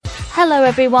Hello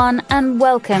everyone and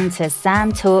welcome to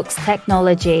Sam Talks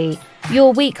Technology,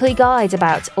 your weekly guide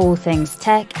about all things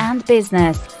tech and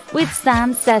business with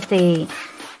Sam Sethi.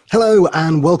 Hello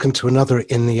and welcome to another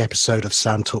in the episode of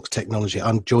Sam Talks Technology.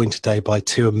 I'm joined today by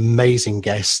two amazing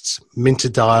guests, Minter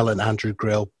Dial and Andrew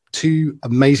Grill, two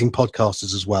amazing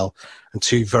podcasters as well, and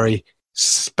two very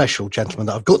special gentlemen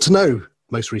that I've got to know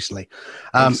most recently.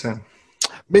 Thanks, Sam.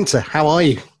 Minter, how are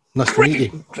you? Nice to meet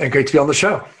you. Great to be on the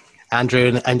show.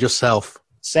 Andrew and yourself.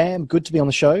 Sam, good to be on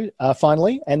the show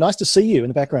finally, and nice to see you in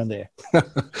the background there.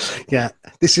 Yeah,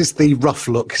 this is the rough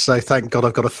look, so thank God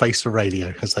I've got a face for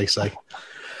radio, as they say.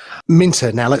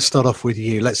 Minter, now let's start off with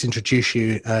you. Let's introduce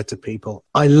you to people.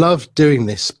 I love doing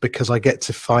this because I get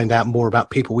to find out more about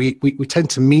people. We tend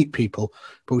to meet people,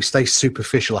 but we stay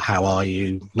superficial. How are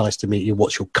you? Nice to meet you.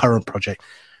 What's your current project?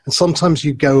 And sometimes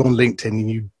you go on LinkedIn and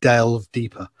you delve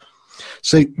deeper.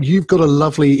 So you've got a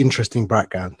lovely, interesting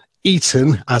background.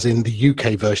 Eton, as in the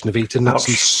UK version of Eton, that's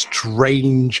some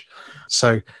strange.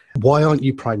 So why aren't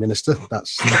you Prime Minister?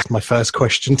 That's my first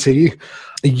question to you.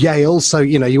 Yale, so,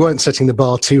 you weren't setting the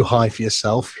bar too high for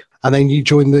yourself. And then you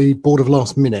joined the board of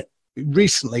Last Minute.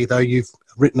 Recently, though, you've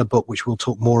written a book, which we'll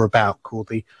talk more about, called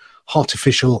the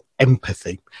Heartificial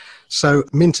Empathy. So,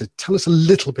 Minter, tell us a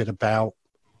little bit about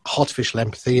Heartificial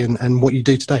Empathy and what you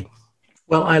do today.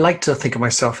 Well, I like to think of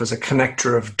myself as a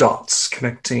connector of dots,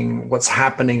 connecting what's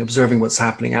happening, observing what's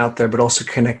happening out there, but also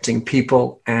connecting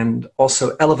people and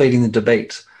also elevating the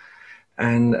debate.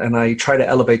 And I try to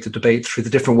elevate the debate through the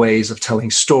different ways of telling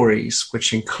stories,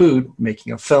 which include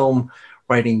making a film,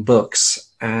 writing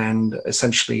books, and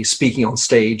essentially speaking on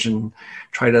stage and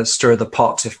try to stir the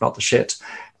pot, if not the shit,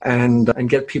 and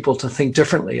get people to think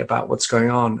differently about what's going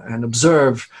on and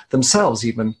observe themselves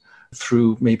even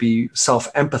through maybe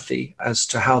self-empathy as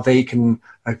to how they can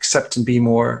accept and be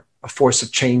more a force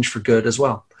of change for good as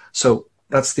well. So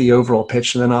that's the overall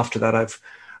pitch. And then after that,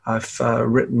 I've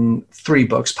written 3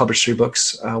 books, published 3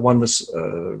 books. One was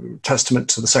Testament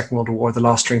to the Second World War, The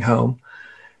Last String Home.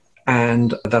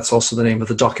 And that's also the name of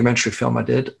the documentary film I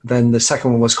did. Then the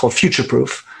second one was called Future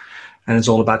Proof, and it's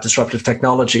all about disruptive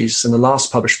technologies. And the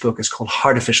last published book is called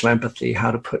Heartificial Empathy,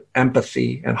 how to put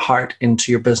empathy and heart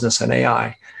into your business and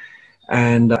AI.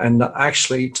 And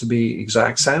actually, to be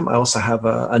exact, Sam, I also have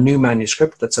a new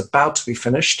manuscript that's about to be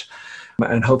finished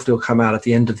and hopefully will come out at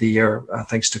the end of the year,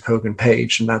 thanks to Kogan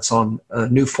Page, and that's on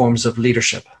new forms of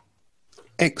leadership.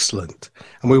 Excellent.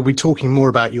 And we'll be talking more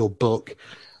about your book,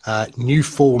 New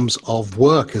Forms of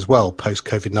Work as well,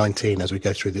 post-Covid-19, as we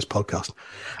go through this podcast.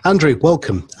 Andrew,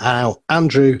 welcome.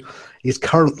 Andrew is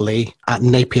currently at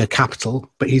Napier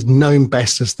Capital, but he's known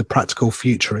best as the practical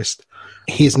futurist.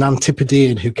 He's an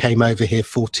Antipodean who came over here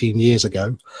 14 years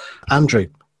ago. Andrew,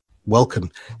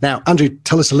 welcome. Now, Andrew,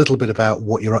 tell us a little bit about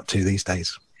what you're up to these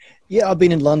days. Yeah, I've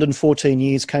been in London 14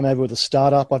 years, came over with a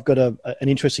startup. I've got an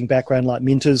interesting background like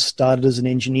Minter's, started as an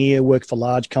engineer, worked for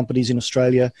large companies in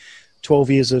Australia,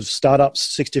 12 years of startups,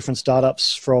 6 different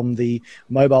startups from the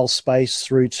mobile space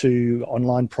through to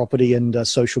online property and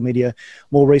social media.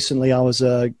 More recently, I was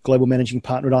a global managing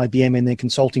partner at IBM in their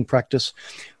consulting practice.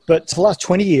 But for the last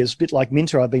 20 years, a bit like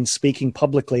Minter, I've been speaking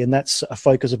publicly, and that's a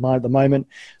focus of mine at the moment.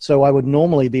 So I would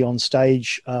normally be on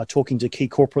stage talking to key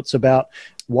corporates about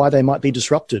why they might be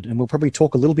disrupted. And we'll probably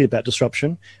talk a little bit about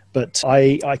disruption. But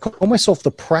I call myself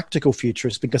the practical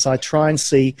futurist because I try and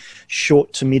see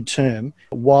short to mid-term.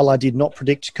 While I did not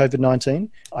predict COVID-19,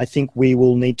 I think we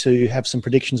will need to have some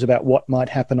predictions about what might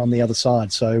happen on the other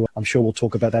side. So I'm sure we'll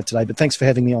talk about that today. But thanks for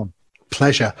having me on.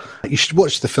 Pleasure. You should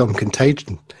watch the film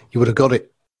Contagion. You would have got it.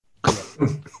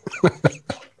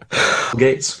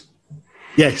 Gates.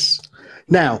 Yes.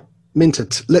 Now, Minter,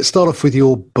 let's start off with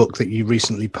your book that you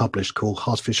recently published called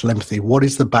Heartificial Empathy. What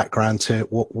is the background to it?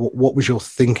 What was your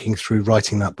thinking through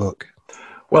writing that book?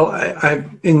 Well, I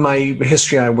in my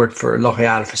history, I worked for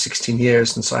L'Oréal for 16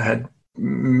 years, and so I had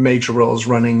major roles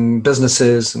running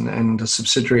businesses and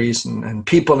subsidiaries and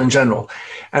people in general.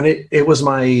 And it was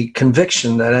my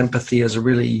conviction that empathy is a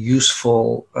really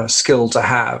useful skill to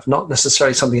have, not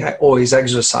necessarily something I always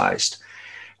exercised.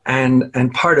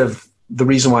 And part of the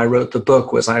reason why I wrote the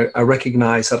book was I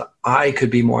recognized that I could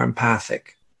be more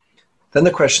empathic. Then the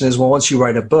question is, well, once you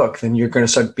write a book, then you're going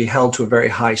to start to be held to a very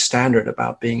high standard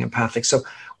about being empathic. So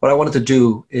what I wanted to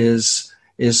do is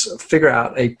figure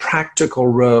out a practical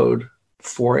road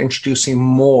for introducing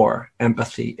more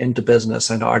empathy into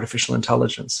business and artificial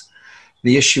intelligence.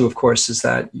 The issue, of course, is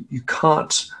that you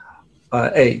can't,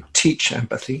 A, teach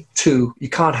empathy. 2, you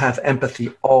can't have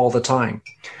empathy all the time.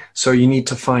 So you need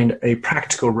to find a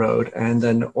practical road and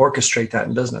then orchestrate that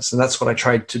in business. And that's what I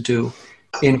tried to do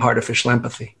in Heartificial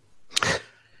Empathy.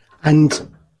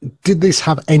 And did this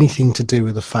have anything to do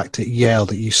with the fact at Yale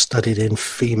that you studied in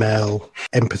female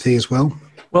empathy as well?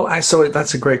 Well, so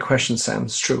that's a great question, Sam.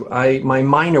 It's true. My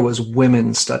minor was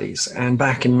women's studies, and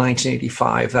back in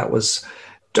 1985, that was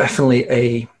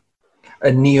definitely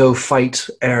a neophyte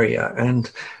area.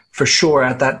 And for sure,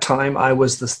 at that time, I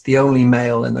was the only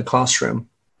male in the classroom.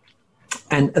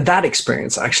 And that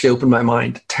experience actually opened my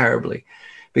mind terribly.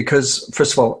 Because,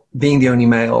 first of all, being the only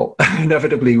male,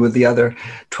 inevitably with the other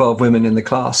 12 women in the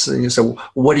class, and you say,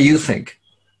 what do you think?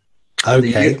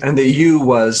 Okay. And the you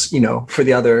was, for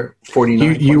the other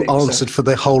 49. You answered for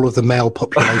the whole of the male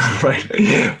population.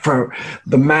 Right, for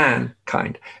the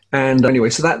mankind. And anyway,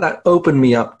 so that opened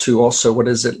me up to also what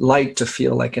is it like to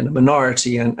feel like in a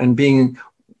minority, and being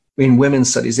in women's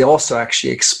studies, they also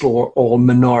actually explore all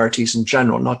minorities in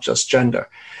general, not just gender.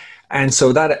 And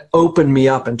so that opened me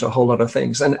up into a whole lot of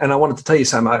things. And I wanted to tell you,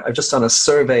 Sam, I've just done a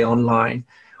survey online,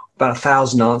 about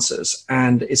 1,000 answers.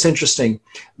 And it's interesting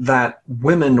that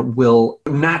women will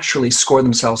naturally score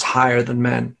themselves higher than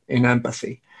men in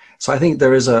empathy. So I think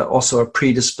there is also a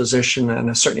predisposition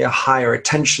and certainly a higher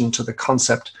attention to the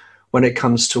concept when it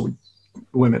comes to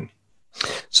women.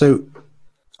 So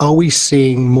are we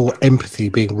seeing more empathy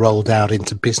being rolled out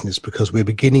into business because we're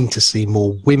beginning to see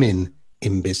more women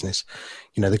in business?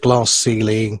 The glass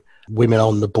ceiling, women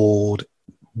on the board,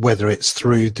 whether it's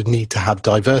through the need to have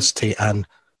diversity and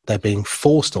they're being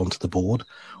forced onto the board,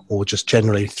 or just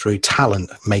generally through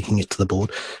talent making it to the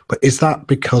board. But is that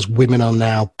because women are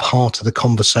now part of the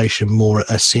conversation more at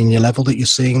a senior level that you're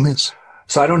seeing this?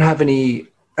 So I don't have any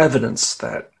evidence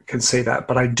that can say that,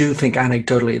 but I do think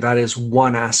anecdotally that is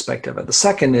one aspect of it. The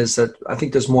second is that I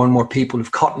think there's more and more people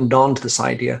who've cottoned on to this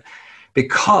idea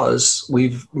because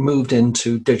we've moved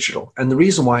into digital. And the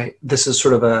reason why this is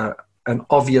sort of an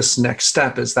obvious next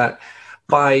step is that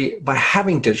by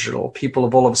having digital, people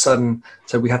have all of a sudden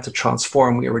said we have to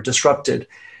transform, we were disrupted.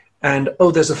 And,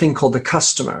 there's a thing called the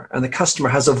customer, and the customer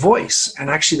has a voice, and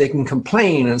actually they can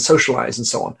complain and socialize and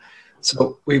so on.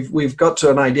 So we've got to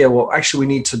an idea, well, actually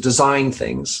we need to design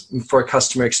things for a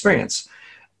customer experience.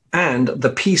 And the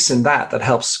piece in that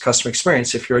helps customer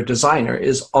experience, if you're a designer,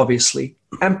 is obviously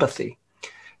empathy.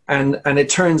 And it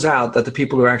turns out that the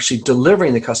people who are actually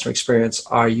delivering the customer experience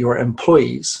are your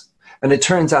employees. And it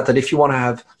turns out that if you want to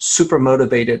have super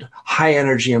motivated, high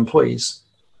energy employees,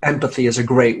 empathy is a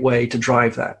great way to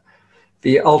drive that.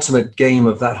 The ultimate game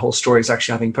of that whole story is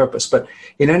actually having purpose. But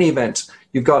in any event,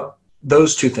 you've got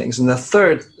those two things. And the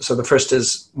third, so the first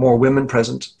is more women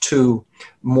present, two,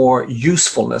 more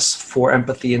usefulness for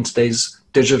empathy in today's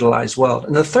digitalized world.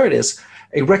 And the third is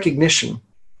a recognition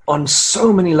on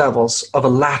so many levels of a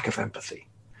lack of empathy.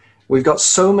 We've got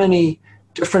so many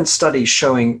different studies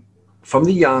showing from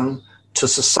the young to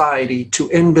society to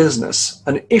in business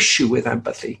an issue with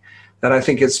empathy that I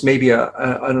think it's maybe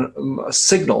a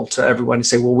signal to everyone to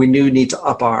say, well, we do need to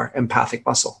up our empathic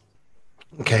muscle.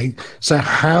 Okay, so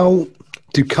how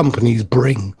do companies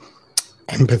bring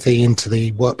empathy into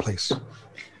the workplace?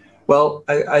 Well,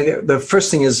 the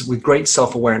first thing is with great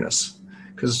self-awareness,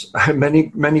 because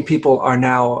many people are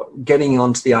now getting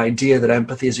onto the idea that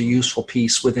empathy is a useful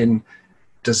piece within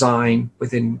design,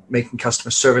 within making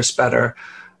customer service better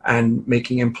and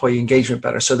making employee engagement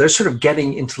better. So they're sort of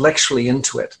getting intellectually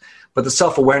into it. But the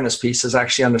self-awareness piece is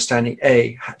actually understanding,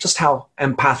 just how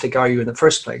empathic are you in the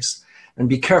first place? And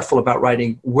be careful about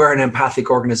writing, we're an empathic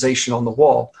organization on the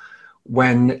wall,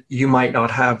 when you might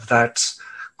not have that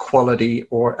quality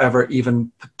or ever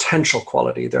even potential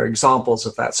quality. There are examples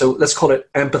of that. So let's call it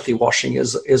empathy washing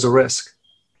is a risk.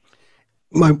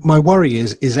 My worry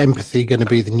is empathy going to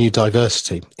be the new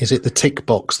diversity? Is it the tick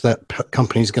box that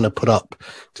companies are going to put up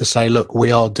to say, look,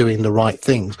 we are doing the right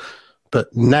things?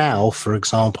 But now, for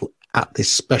example, at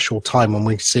this special time when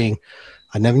we're seeing,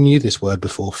 I never knew this word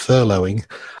before, furloughing,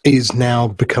 is now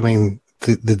becoming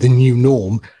the new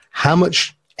norm. How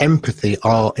much empathy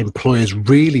are employers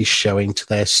really showing to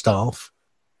their staff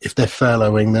if they're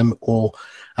furloughing them?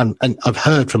 And I've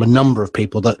heard from a number of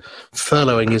people that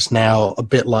furloughing is now a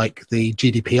bit like the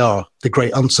GDPR, the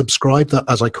great unsubscribe, that,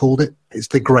 as I called it. It's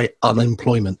the great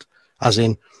unemployment, as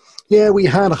in, yeah, we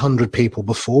had 100 people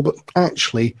before, but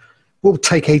actually we'll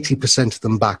take 80% of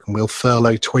them back and we'll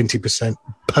furlough 20%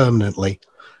 permanently.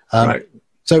 Right.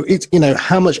 So it's,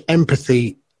 how much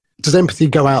empathy, does empathy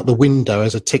go out the window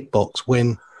as a tick box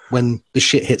when the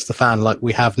shit hits the fan like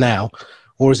we have now?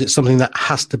 Or is it something that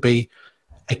has to be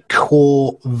a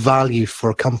core value for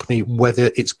a company,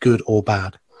 whether it's good or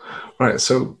bad? Right.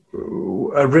 So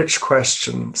a rich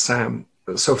question, Sam.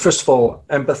 So first of all,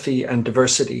 empathy and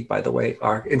diversity, by the way,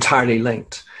 are entirely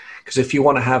linked. Because if you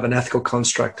want to have an ethical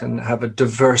construct and have a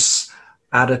diverse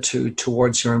attitude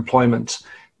towards your employment,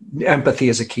 empathy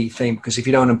is a key thing, because if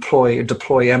you don't employ or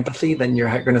deploy empathy, then you're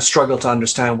going to struggle to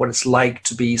understand what it's like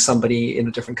to be somebody in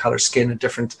a different color skin, a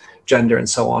different gender, and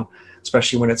so on,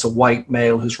 especially when it's a white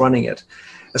male who's running it.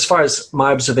 As far as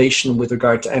my observation with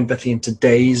regard to empathy in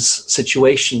today's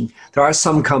situation, there are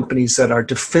some companies that are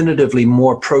definitively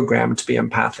more programmed to be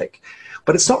empathic,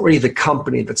 but it's not really the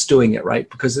company that's doing it, right?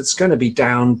 Because it's going to be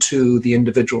down to the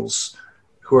individuals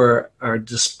who are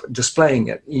displaying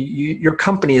it. Your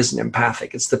company isn't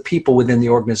empathic. It's the people within the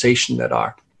organization that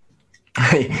are.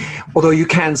 Although you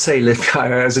can say,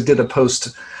 as I did a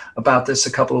post about this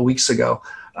a couple of weeks ago,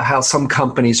 how some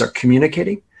companies are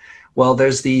communicating. Well,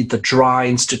 there's the dry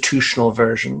institutional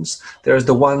versions. There's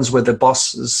the ones where the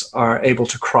bosses are able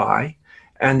to cry.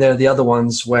 And there are the other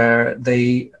ones where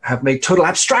they have made total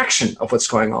abstraction of what's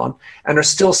going on and are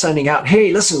still sending out,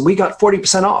 hey, listen, we got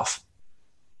 40% off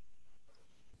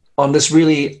on this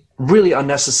really, really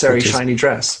unnecessary shiny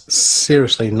dress.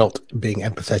 Seriously not being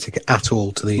empathetic at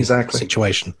all to the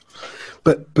situation.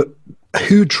 But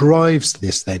who drives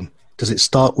this then? Does it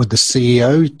start with the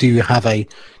CEO? Do you have a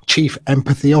chief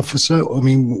empathy officer? I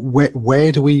mean,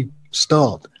 where do we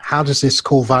start? How does this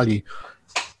core value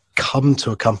come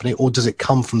to a company, or does it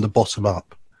come from the bottom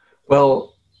up?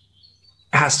 Well,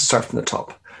 it has to start from the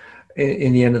top.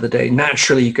 In the end of the day,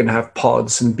 naturally, you can have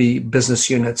pods and business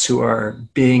units who are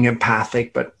being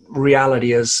empathic, but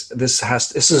reality is this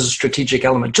is a strategic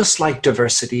element, just like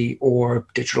diversity or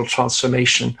digital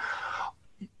transformation.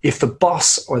 If the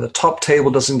boss or the top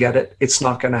table doesn't get it, it's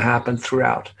not going to happen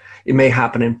throughout. It may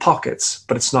happen in pockets,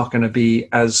 but it's not going to be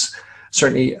as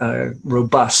certainly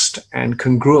robust and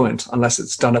congruent unless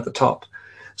it's done at the top.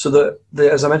 So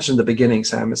as I mentioned in the beginning,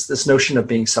 Sam, it's this notion of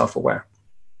being self-aware.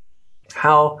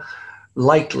 How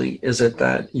likely is it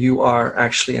that you are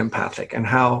actually empathic, and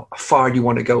how far do you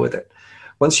want to go with it?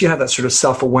 Once you have that sort of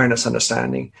self-awareness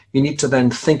understanding, you need to then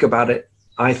think about it,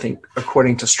 I think,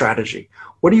 according to strategy.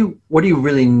 What do you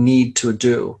really need to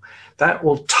do? That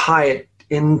will tie it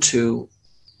into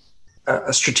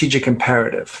a strategic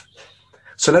imperative.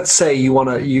 So let's say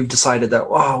you've decided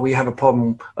that, we have a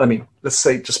problem. I mean, let's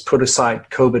say, just put aside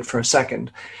COVID for a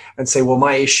second and say, well,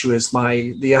 my issue is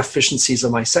the efficiencies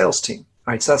of my sales team.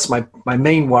 All right, so that's my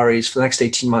main worries for the next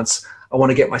 18 months. I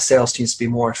want to get my sales teams to be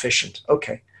more efficient.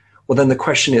 Okay. Well, then the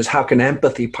question is, how can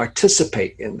empathy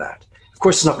participate in that? Of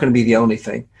course, it's not going to be the only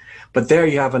thing, but there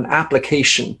you have an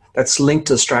application that's linked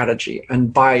to strategy.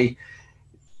 And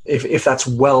if that's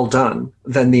well done,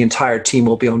 then the entire team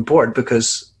will be on board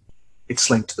because it's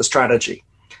linked to the strategy.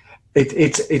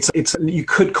 It's you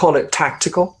could call it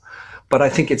tactical, but I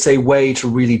think it's a way to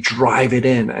really drive it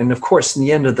in. And of course, in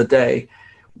the end of the day,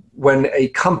 when a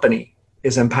company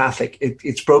is empathic,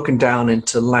 it's broken down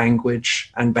into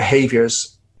language and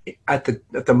behaviors at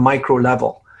the micro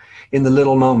level, in the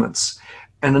little moments.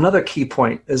 And another key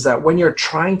point is that when you're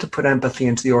trying to put empathy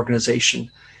into the organization,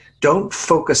 don't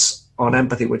focus on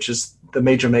empathy, which is the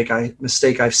major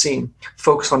mistake I've seen.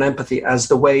 Focus on empathy as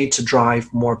the way to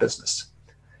drive more business,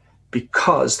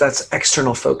 because that's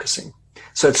external focusing.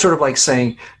 So it's sort of like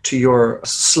saying to your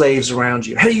slaves around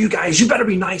you, hey, you guys, you better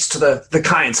be nice to the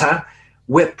clients, huh?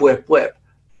 Whip, whip, whip.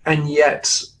 And yet,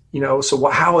 so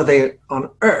how are they on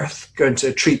earth going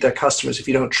to treat their customers if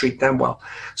you don't treat them well?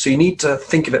 So you need to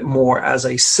think of it more as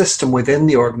a system within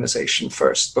the organization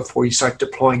first before you start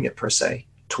deploying it, per se,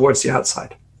 towards the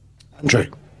outside. Andrew?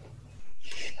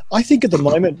 I think at the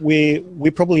moment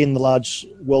we're probably in the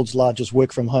world's largest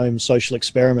work-from-home social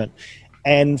experiment.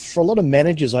 And for a lot of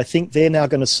managers, I think they're now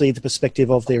going to see the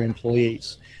perspective of their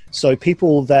employees. So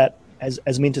people that,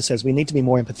 as Minter says, we need to be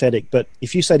more empathetic. But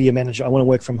if you say to your manager, I want to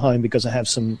work from home because I have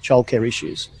some childcare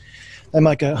issues, they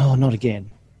might go, oh, not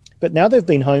again. But now they've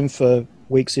been home for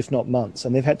weeks, if not months,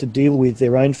 and they've had to deal with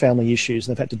their own family issues,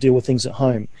 and they've had to deal with things at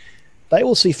home. They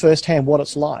will see firsthand what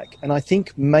it's like. And I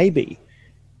think maybe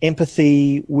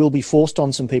empathy will be forced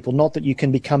on some people, not that you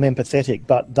can become empathetic,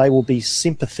 but they will be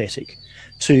sympathetic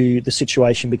to the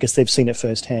situation because they've seen it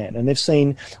firsthand, and they've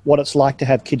seen what it's like to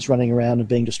have kids running around and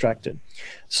being distracted.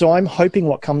 So I'm hoping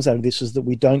what comes out of this is that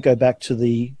we don't go back to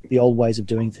the old ways of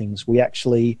doing things. We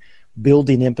actually build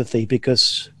in empathy,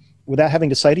 because without having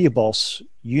to say to your boss,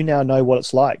 you now know what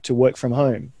it's like to work from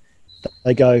home.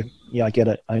 They go, yeah, I get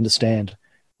it. I understand.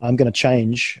 I'm going to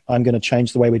change. I'm going to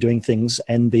change the way we're doing things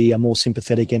and be a more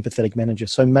sympathetic, empathetic manager.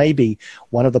 So maybe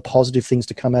one of the positive things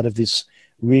to come out of this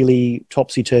really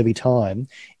topsy-turvy time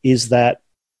is that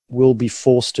we'll be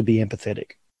forced to be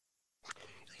empathetic.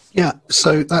 Yeah,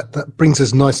 so that brings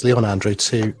us nicely on, Andrew,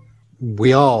 to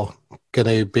we are going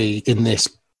to be in this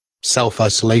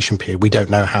self-isolation period. We don't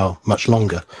know how much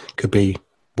longer. Could be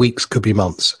weeks, could be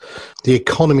months. The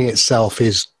economy itself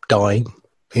is dying.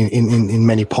 in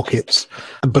many pockets.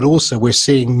 But also we're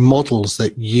seeing models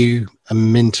that you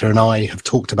and Minter and I have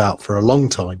talked about for a long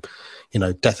time.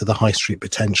 Death of the high street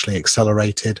potentially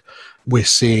accelerated. We're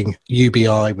seeing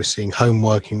UBI, we're seeing home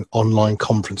working, online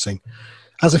conferencing.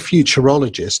 As a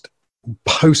futurologist,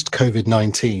 post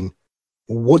COVID-19,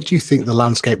 what do you think the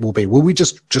landscape will be? Will we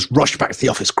just rush back to the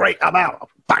office? Great, I'm out,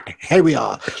 back, here we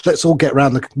are. Let's all get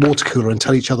around the water cooler and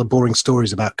tell each other boring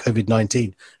stories about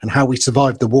COVID-19 and how we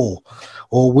survived the war.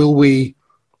 Or will we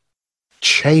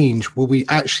change? Will we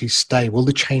actually stay? Will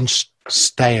the change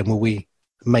stay, and will we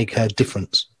make a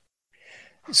difference?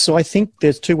 So I think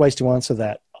there's two ways to answer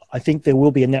that. I think there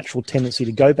will be a natural tendency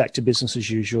to go back to business as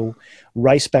usual,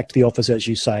 race back to the office, as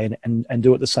you say, and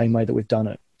do it the same way that we've done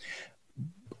it.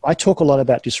 I talk a lot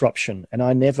about disruption, and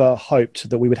I never hoped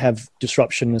that we would have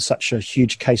disruption as such a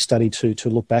huge case study to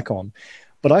look back on.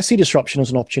 But I see disruption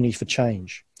as an opportunity for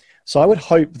change. So I would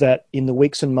hope that in the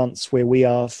weeks and months where we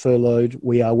are furloughed,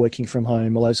 we are working from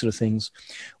home, all those sort of things,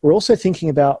 we're also thinking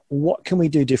about what can we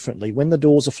do differently when the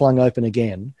doors are flung open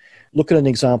again. Look at an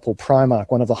example,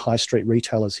 Primark, one of the high street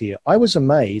retailers here. I was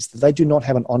amazed that they do not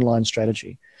have an online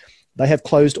strategy. They have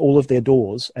closed all of their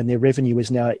doors and their revenue is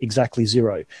now exactly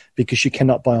zero because you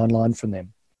cannot buy online from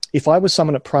them. If I was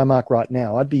someone at Primark right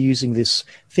now, I'd be using this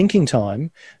thinking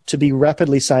time to be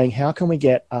rapidly saying, how can we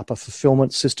get up a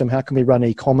fulfillment system? How can we run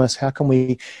e-commerce? How can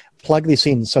we plug this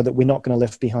in so that we're not going to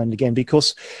left behind again?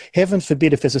 Because heaven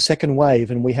forbid, if there's a second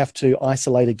wave and we have to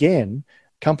isolate again,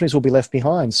 companies will be left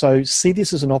behind. So see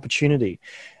this as an opportunity.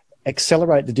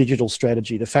 Accelerate the digital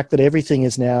strategy. The fact that everything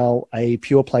is now a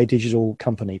pure play digital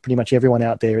company, pretty much everyone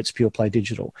out there, it's pure play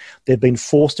digital. They've been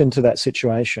forced into that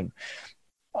situation.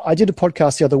 I did a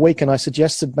podcast the other week and I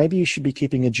suggested maybe you should be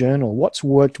keeping a journal. What's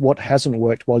worked, what hasn't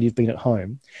worked while you've been at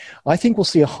home? I think we'll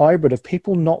see a hybrid of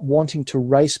people not wanting to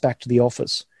race back to the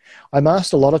office. I'm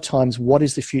asked a lot of times, what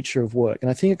is the future of work?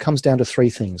 And I think it comes down to three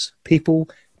things: people,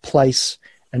 place,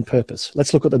 and purpose.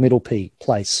 Let's look at the middle P,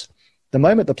 place. The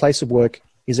moment the place of work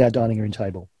is our dining room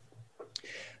table.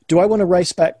 Do I want to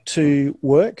race back to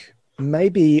work?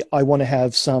 Maybe I want to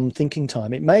have some thinking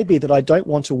time. It may be that I don't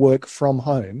want to work from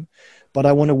home, but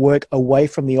I want to work away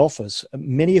from the office.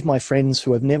 Many of my friends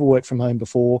who have never worked from home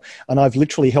before, and I've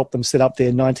literally helped them set up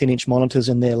their 19-inch monitors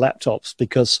in their laptops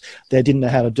because they didn't know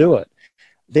how to do it.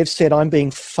 They've said, I'm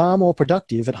being far more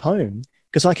productive at home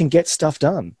because I can get stuff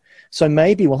done. So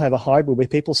maybe we'll have a hybrid where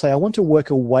people say, I want to work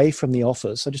away from the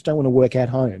office. I just don't want to work at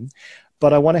home,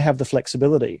 but I want to have the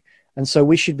flexibility. And so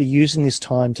we should be using this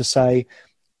time to say,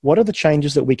 what are the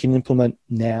changes that we can implement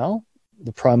now?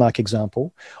 The Primark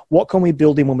example. What can we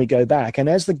build in when we go back? And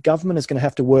as the government is going to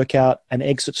have to work out an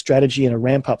exit strategy and a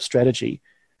ramp-up strategy,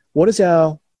 what is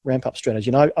our ramp-up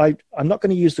strategy? And I'm not going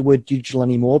to use the word digital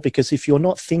anymore, because if you're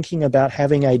not thinking about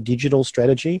having a digital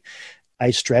strategy,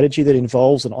 a strategy that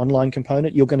involves an online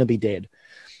component, you're going to be dead.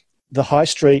 The high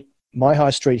street, my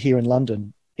high street here in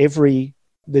London,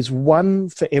 there's one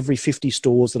for every 50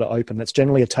 stores that are open. That's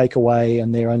generally a takeaway,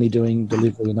 and they're only doing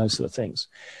delivery and those sort of things.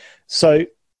 So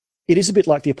it is a bit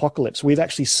like the apocalypse. We've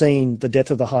actually seen the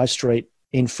death of the high street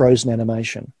in frozen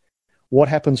animation. What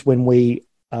happens when we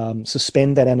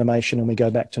suspend that animation and we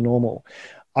go back to normal?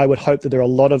 I would hope that there are a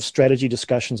lot of strategy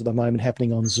discussions at the moment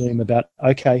happening on Zoom about,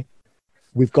 okay,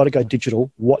 we've got to go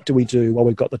digital. What do we do while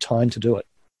we've got the time to do it?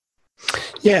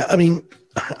 Yeah, I mean,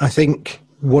 I think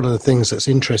one of the things that's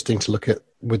interesting to look at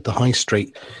with the high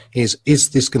street is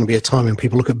this going to be a time when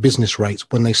people look at business rates,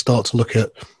 when they start to look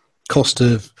at cost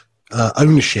of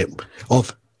ownership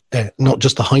of not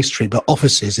just the high street, but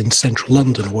offices in central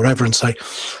London or wherever, and say,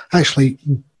 actually,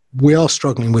 we are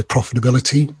struggling with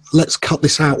profitability. Let's cut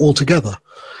this out altogether.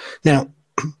 Now,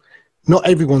 not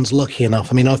everyone's lucky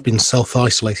enough. I mean, I've been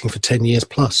self-isolating for 10 years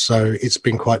plus, so it's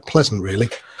been quite pleasant, really.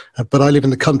 But I live in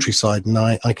the countryside and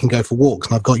I can go for walks,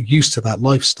 and I've got used to that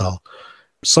lifestyle.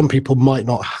 Some people might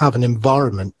not have an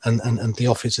environment and the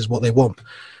office is what they want.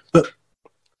 But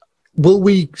will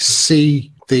we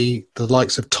see the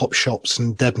likes of Topshops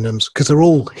and Debenhams, because they're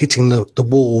all hitting the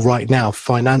wall right now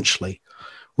financially,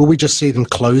 will we just see them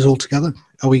close altogether?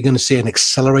 Are we going to see an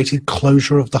accelerated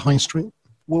closure of the high street?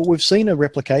 Well, we've seen a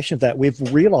replication of that. We've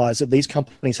realised that these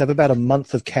companies have about a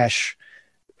month of cash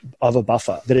of a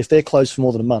buffer, that if they're closed for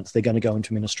more than a month, they're going to go into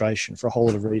administration for a whole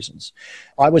lot of reasons.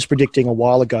 I was predicting a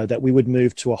while ago that we would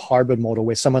move to a hybrid model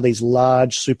where some of these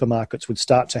large supermarkets would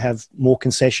start to have more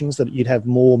concessions, that you'd have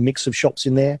more mix of shops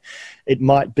in there. It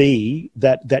might be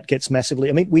that gets massively...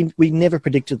 I mean, we never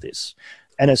predicted this.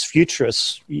 And as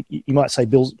futurists, you might say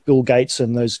Bill Gates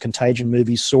and those Contagion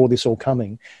movies saw this all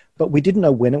coming, but we didn't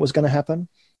know when it was going to happen.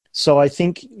 So I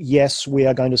think, yes, we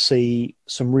are going to see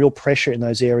some real pressure in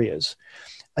those areas.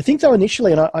 I think though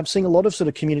initially, and I'm seeing a lot of sort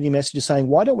of community messages saying,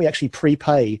 why don't we actually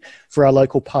prepay for our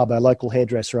local pub, our local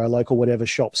hairdresser, our local whatever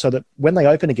shop, so that when they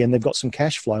open again, they've got some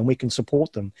cash flow and we can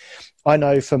support them. I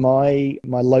know for my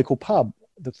local pub,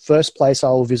 the first place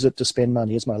I'll visit to spend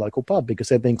money is my local pub because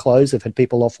they've been closed, they've had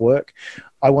people off work.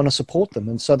 I want to support them.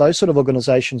 And so those sort of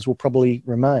organisations will probably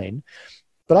remain.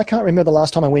 But I can't remember the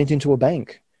last time I went into a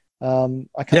bank.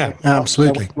 I can't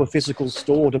absolutely. I went to a physical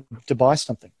store to buy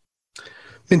something.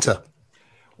 Minter.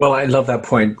 Well, I love that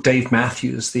point. Dave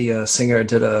Matthews, the singer,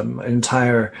 did an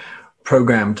entire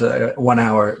programmed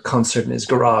 1-hour concert in his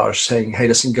garage saying, hey,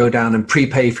 listen, go down and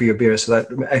prepay for your beer. So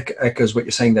that echoes what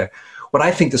you're saying there. What I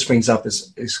think this brings up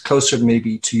is closer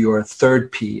maybe to your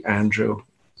third P, Andrew,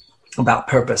 about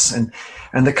purpose. And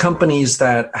the companies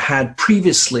that had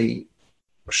previously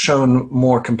shown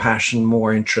more compassion,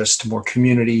 more interest, more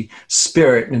community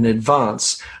spirit in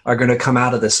advance are going to come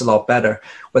out of this a lot better.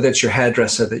 Whether it's your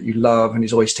hairdresser that you love and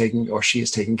he's always taking, or she is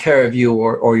taking care of you,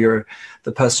 or you're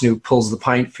the person who pulls the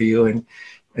pint for you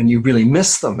and you really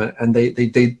miss them. And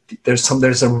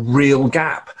there's a real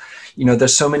gap. You know,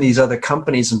 there's so many of these other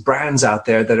companies and brands out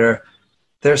there that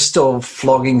they're still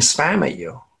flogging spam at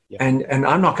you. Yeah. And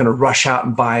I'm not going to rush out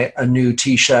and buy a new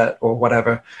T-shirt or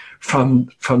whatever from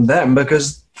them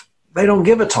because they don't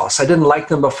give a toss. I didn't like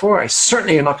them before. I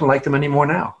certainly am not going to like them anymore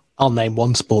now. I'll name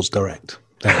one, Sports Direct.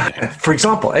 For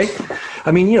example,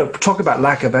 I mean, talk about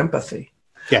lack of empathy.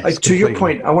 Yes, to your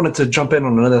point, I wanted to jump in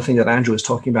on another thing that Andrew was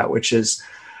talking about, which is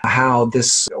how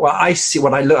this, well, I see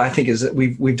what I think is that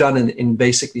we've done in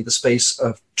basically the space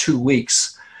of 2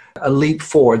 weeks, a leap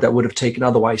forward that would have taken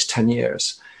otherwise 10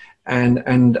 years. And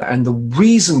the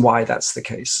reason why that's the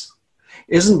case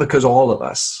isn't because all of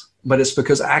us, but it's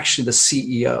because actually the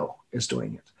CEO is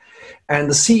doing it. And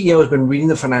the CEO has been reading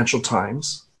the Financial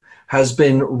Times, has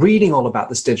been reading all about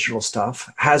this digital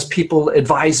stuff, has people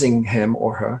advising him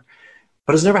or her,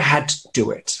 but has never had to do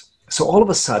it. So all of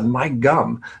a sudden, my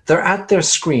gum, they're at their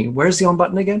screen. Where's the on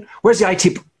button again? Where's the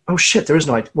IT? Oh shit, there is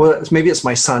no IT. Well, maybe it's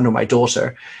my son or my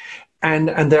daughter.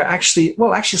 And they're actually,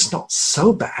 well, actually it's not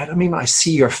so bad. I mean, I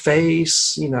see your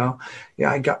face,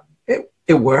 I got it.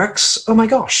 It works. Oh my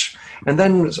gosh. And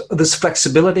then this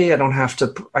flexibility, I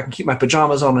can keep my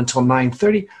pajamas on until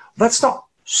 9:30. That's not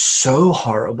so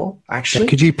horrible, actually. Yeah,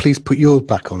 could you please put yours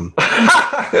back on?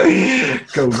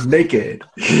 Go naked.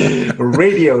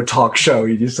 Radio talk show,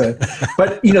 you said.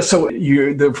 But,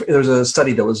 there's a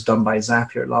study that was done by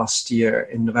Zapier last year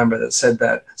in November that said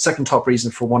that second top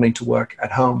reason for wanting to work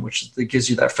at home, which gives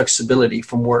you that flexibility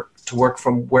to work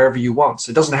from wherever you want.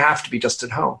 So it doesn't have to be just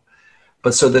at home.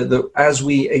 But so that as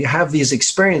we have these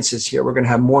experiences here, we're going to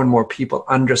have more and more people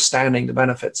understanding the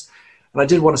benefits. And I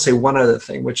did want to say one other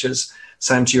thing, which is,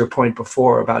 Sam, to your point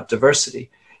before about diversity.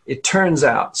 It turns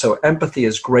out, so empathy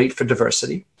is great for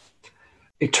diversity.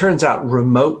 It turns out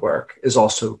remote work is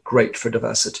also great for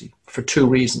diversity for two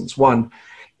reasons. One,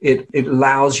 it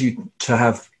allows you to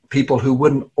have people who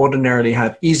wouldn't ordinarily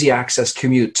have easy access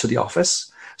commute to the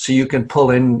office. So you can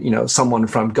pull in, someone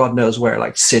from God knows where,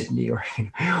 like Sydney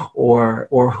or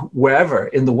wherever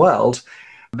in the world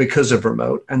because of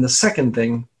remote. And the second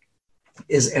thing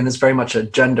is, and it's very much a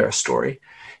gender story,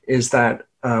 is that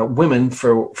women,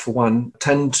 for one,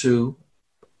 tend to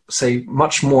say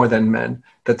much more than men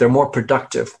that they're more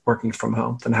productive working from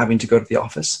home than having to go to the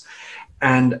office.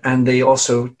 And they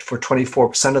also, for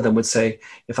 24% of them, would say,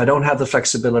 if I don't have the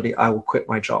flexibility, I will quit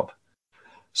my job.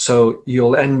 So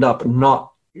you'll end up not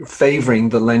favoring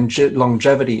the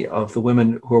longevity of the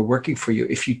women who are working for you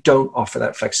if you don't offer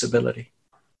that flexibility.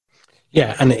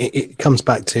 Yeah, and it comes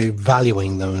back to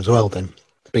valuing them as well then,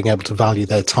 being able to value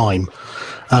their time.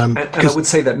 And I would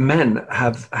say that men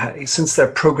have, since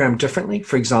they're programmed differently,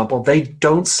 for example, they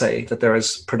don't say that they're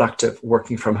as productive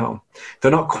working from home.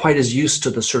 They're not quite as used to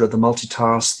the sort of the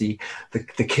multitask,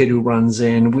 the kid who runs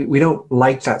in. We don't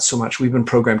like that so much. We've been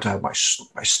programmed to have my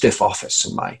stiff office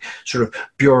and my sort of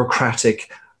bureaucratic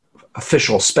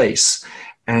official space.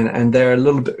 And they're a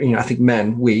little bit, I think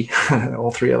men, we,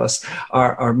 all three of us,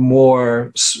 are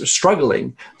more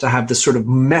struggling to have this sort of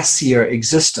messier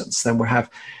existence than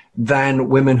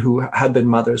women who have been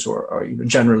mothers or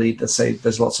generally, let's say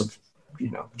there's lots of,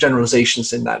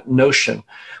 generalizations in that notion,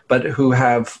 but who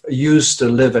have used to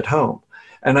live at home.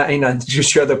 And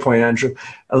just your other point, Andrew,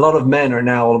 a lot of men are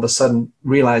now all of a sudden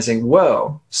realizing,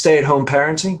 whoa, stay-at-home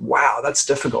parenting? Wow, that's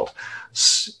difficult.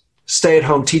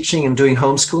 Stay-at-home teaching and doing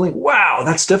homeschooling? Wow,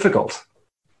 that's difficult.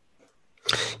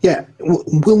 Yeah.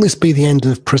 Will this be the end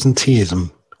of presenteeism?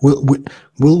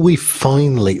 Will we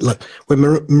finally, look, when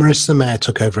Marissa Mayer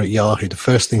took over at Yahoo, the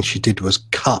first thing she did was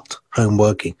cut home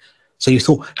working. So you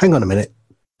thought, hang on a minute,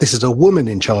 this is a woman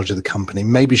in charge of the company.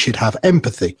 Maybe she'd have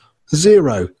empathy.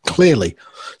 0, clearly.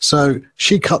 So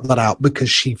she cut that out because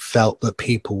she felt that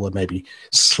people were maybe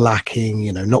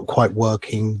slacking, not quite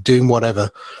working, doing whatever.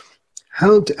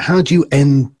 How do you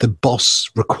end the boss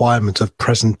requirement of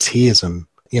presenteeism,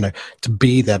 to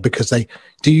be there? Because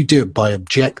do you do it by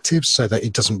objectives so that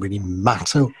it doesn't really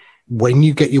matter when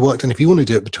you get your work done? If you want to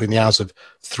do it between the hours of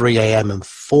 3 a.m. and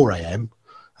 4 a.m.,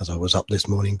 as I was up this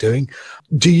morning doing,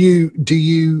 do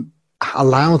you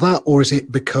allow that, or is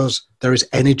it because there is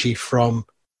energy from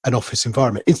an office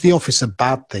environment? Is the office a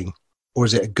bad thing, or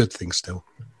is it a good thing still?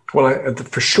 Well,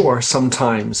 for sure,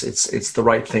 sometimes it's the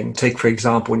right thing. Take, for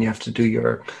example, when you have to do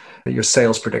your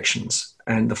sales predictions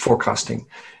and the forecasting,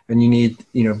 and you need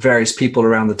various people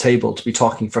around the table to be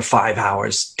talking for 5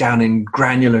 hours down in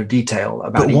granular detail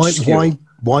about each SKU.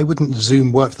 Why wouldn't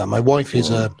Zoom work for that? My wife is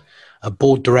a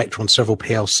board director on several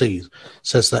PLCs,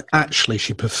 says that actually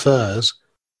she prefers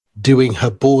doing her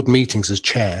board meetings as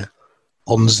chair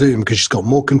on Zoom because she's got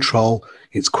more control,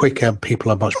 it's quicker,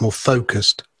 people are much more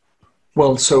focused.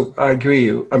 Well, so I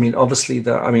agree. I mean, obviously,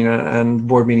 and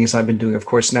board meetings I've been doing, of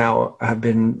course, now have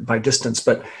been by distance,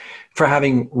 but for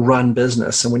having run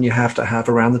business, and when you have to have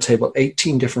around the table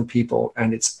 18 different people,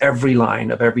 and it's every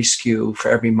line of every SKU for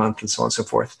every month and so on and so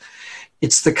forth,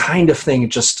 it's the kind of thing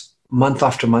just month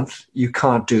after month you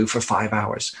can't do for 5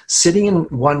 hours. Sitting in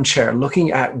one chair,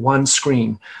 looking at one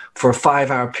screen for a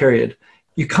 5-hour period,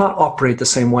 you can't operate the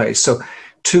same way. So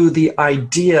to the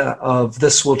idea of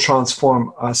this will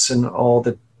transform us and all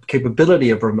the capability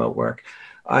of remote work,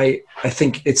 I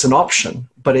think it's an option,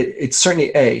 but it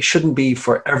certainly shouldn't be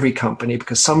for every company,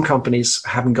 because some companies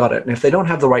haven't got it. And if they don't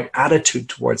have the right attitude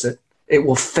towards it, it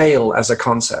will fail as a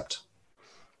concept.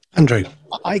 Andrew?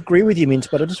 I agree with you, Mint,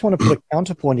 but I just want to put a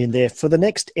counterpoint in there. For the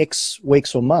next X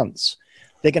weeks or months,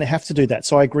 they're going to have to do that.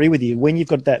 So I agree with you. When you've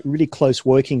got that really close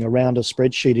working around a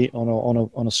spreadsheet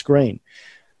on a screen,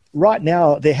 right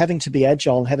now they're having to be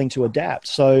agile and having to adapt.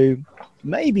 So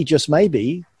maybe, just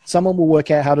maybe, someone will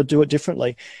work out how to do it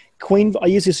differently. I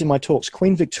use this in my talks.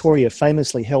 Queen Victoria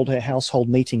famously held her household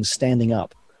meetings standing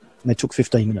up, and they took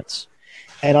 15 minutes.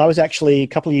 And I was actually a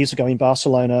couple of years ago in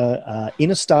Barcelona in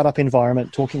a startup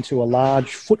environment talking to a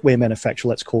large footwear manufacturer,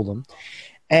 let's call them.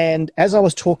 And as I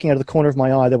was talking out of the corner of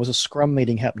my eye, there was a scrum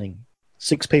meeting happening.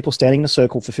 6 people standing in a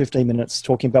circle for 15 minutes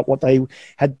talking about what they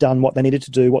had done, what they needed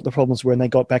to do, what the problems were, and they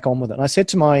got back on with it. And I said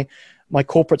to my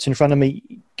corporates in front of me,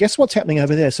 guess what's happening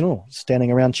over there? I said, standing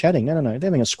around chatting. No, they're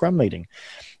having a scrum meeting.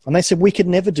 And they said, we could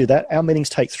never do that. Our meetings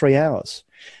take 3 hours.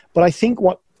 But I think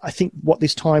what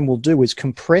this time will do is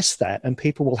compress that, and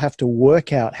people will have to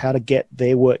work out how to get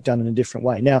their work done in a different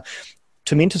way. Now,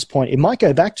 to Minter's point, it might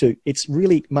go back to, it's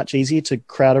really much easier to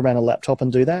crowd around a laptop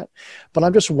and do that. But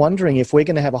I'm just wondering if we're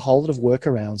going to have a whole lot of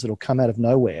workarounds that will come out of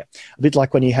nowhere. A bit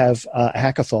like when you have a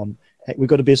hackathon. Hey, we've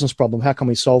got a business problem. How can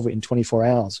we solve it in 24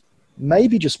 hours?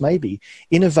 Maybe, just maybe,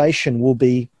 innovation will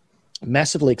be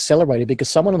massively accelerated because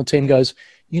someone on the team goes,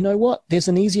 you know what, there's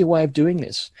an easier way of doing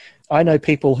this. I know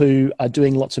people who are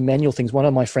doing lots of manual things. One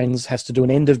of my friends has to do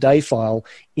an end of day file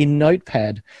in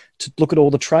Notepad to look at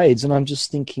all the trades. And I'm just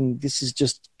thinking, this is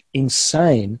just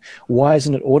insane. Why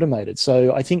isn't it automated?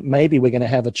 So I think maybe we're going to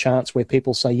have a chance where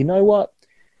people say, you know what,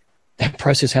 that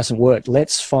process hasn't worked.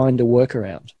 Let's find a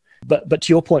workaround. But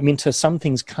to your point, Minter, some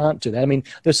things can't do that. I mean,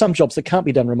 there's some jobs that can't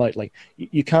be done remotely.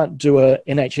 You can't do a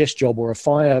NHS job or a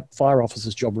fire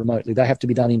officer's job remotely. They have to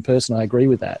be done in person. I agree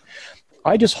with that.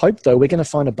 I just hope, though, we're going to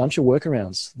find a bunch of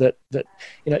workarounds that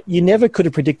you never could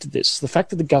have predicted this. The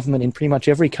fact that the government in pretty much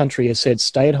every country has said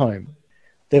stay at home,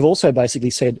 they've also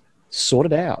basically said sort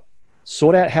it out.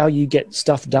 Sort out how you get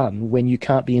stuff done when you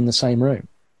can't be in the same room.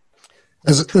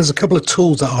 There's a couple of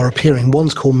tools that are appearing.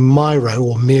 One's called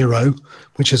Miro,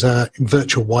 which is a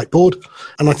virtual whiteboard.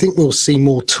 And I think we'll see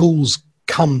more tools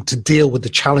come to deal with the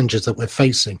challenges that we're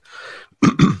facing.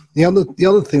 The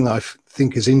other thing that I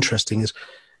think is interesting is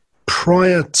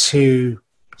prior to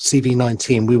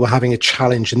COVID-19, we were having a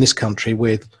challenge in this country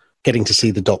with getting to see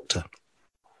the doctor.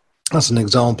 That's an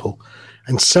example.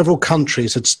 And several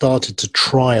countries had started to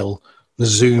trial the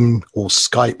Zoom or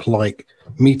Skype-like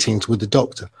meetings with the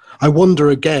doctor. I wonder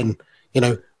again,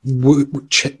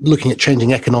 looking at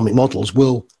changing economic models,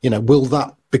 will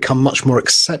that become much more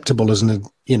acceptable as I'll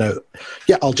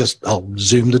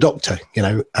Zoom the doctor,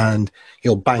 and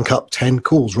he'll bank up 10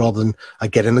 calls rather than I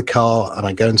get in the car and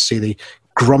I go and see the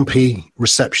grumpy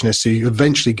receptionist who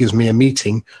eventually gives me a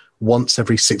meeting once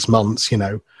every 6 months,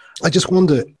 I just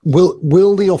wonder,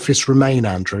 will the office remain,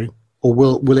 Andrew? Or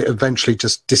will it eventually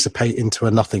just dissipate into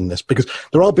a nothingness? Because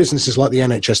there are businesses like the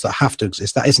NHS that have to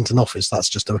exist. That isn't an office. That's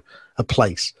just a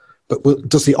place. But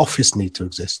does the office need to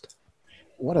exist?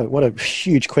 What a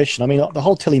huge question. I mean, the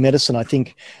whole telemedicine, I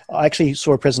think, I actually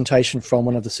saw a presentation from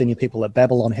one of the senior people at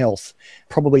Babylon Health,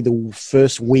 probably the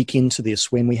first week into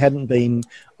this when we hadn't been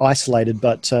isolated,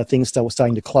 but things were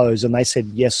starting to close. And they said,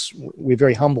 yes, we're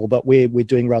very humble, but we're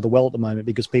doing rather well at the moment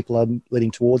because people are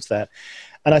leading towards that.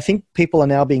 And I think people are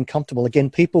now being comfortable.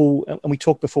 Again, people, and we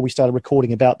talked before we started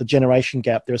recording about the generation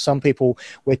gap. There are some people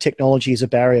where technology is a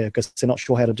barrier because they're not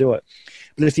sure how to do it.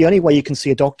 But if the only way you can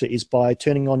see a doctor is by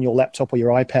turning on your laptop or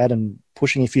your iPad and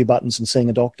pushing a few buttons and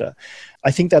seeing a doctor, I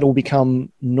think that will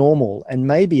become normal. And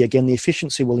maybe, again, the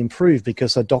efficiency will improve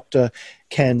because a doctor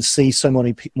can see so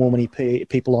many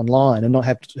people online and not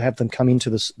have to have them come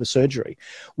into the surgery.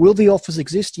 Will the office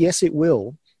exist? Yes, it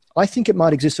will. I think it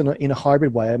might exist in a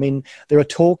hybrid way. I mean, there are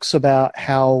talks about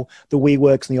how the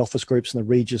WeWorks and the office groups and the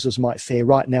Regises might fare.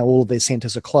 Right now, all of their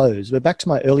centres are closed. But back to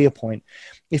my earlier point,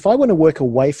 if I want to work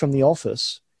away from the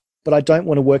office, but I don't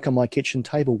want to work on my kitchen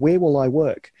table, where will I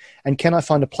work? And can I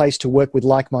find a place to work with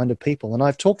like-minded people? And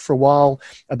I've talked for a while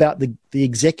about the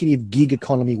executive gig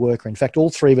economy worker. In fact, all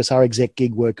three of us are exec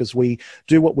gig workers. We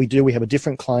do what we do. We have a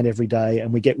different client every day,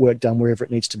 and we get work done wherever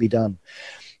it needs to be done.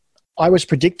 I was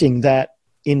predicting that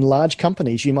in large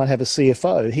companies, you might have a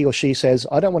CFO. He or she says,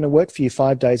 I don't want to work for you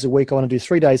 5 days a week. I want to do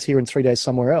 3 days here and 3 days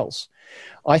somewhere else.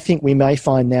 I think we may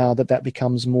find now that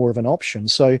becomes more of an option.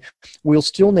 So we'll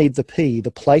still need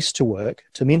the place to work.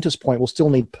 To Minter's point, we'll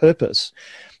still need purpose.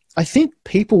 I think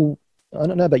people, I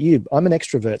don't know about you, I'm an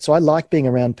extrovert, so I like being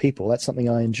around people. That's something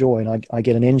I enjoy, and I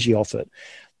get an energy off it.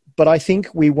 But I think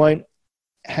we won't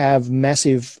have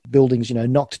massive buildings,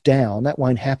 knocked down. That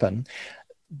won't happen.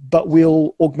 But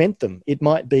we'll augment them. It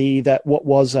might be that what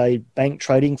was a bank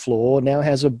trading floor now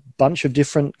has a bunch of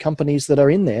different companies that are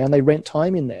in there and they rent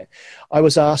time in there. I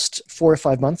was asked 4 or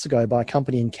 5 months ago by a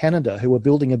company in Canada who were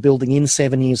building a building in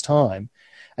 7 years' time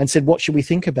and said, what should we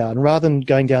think about? And rather than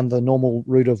going down the normal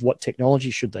route of what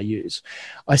technology should they use,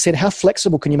 I said, how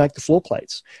flexible can you make the floor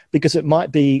plates? Because it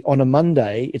might be on a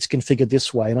Monday, it's configured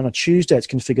this way, and on a Tuesday, it's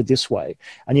configured this way.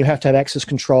 And you have to have access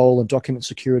control and document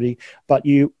security, but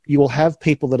you will have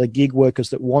people that are gig workers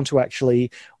that want to actually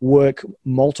work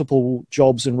multiple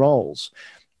jobs and roles.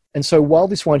 And so while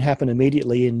this won't happen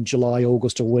immediately in July,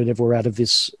 August, or whenever we're out of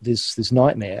this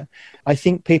nightmare, I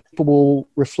think people will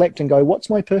reflect and go, what's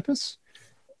my purpose?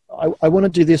 I want to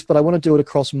do this, but I want to do it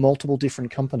across multiple different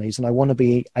companies, and I want to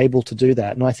be able to do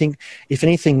that. And I think if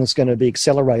anything that's going to be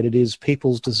accelerated is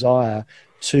people's desire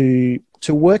to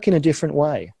work in a different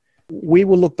way. We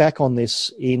will look back on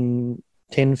this in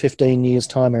 10, 15 years'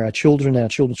 time, or our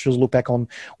children's children look back on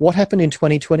what happened in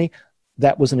 2020.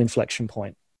 That was an inflection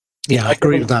point. Yeah, I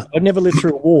agree with that. I've never lived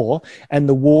through a war, and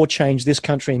the war changed this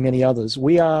country and many others.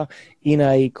 We are in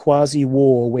a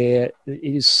quasi-war where it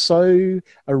is so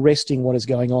arresting what is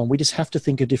going on. We just have to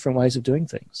think of different ways of doing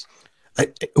things.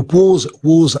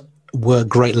 Wars were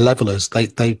great levelers.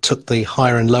 They took the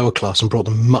higher and lower class and brought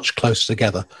them much closer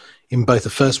together in both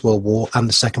the First World War and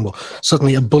the Second War.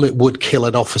 Suddenly a bullet would kill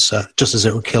an officer just as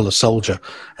it would kill a soldier.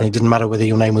 And it didn't matter whether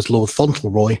your name was Lord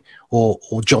Fauntleroy or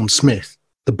John Smith.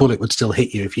 The bullet would still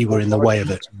hit you if you were in the way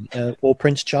of it. Or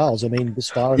Prince Charles. I mean, as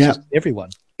far as everyone.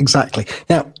 Exactly.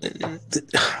 Now,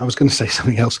 I was going to say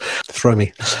something else. Throw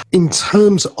me. In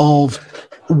terms of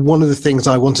one of the things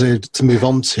I wanted to move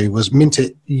on to was, Minter,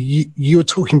 you were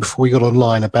talking before we got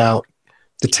online about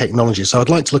the technology. So I'd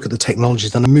like to look at the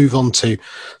technologies and move on to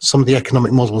some of the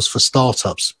economic models for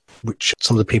startups, which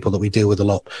some of the people that we deal with a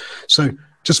lot. So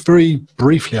just very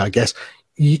briefly, I guess,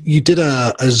 you did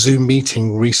a Zoom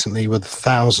meeting recently with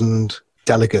 1,000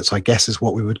 delegates, I guess is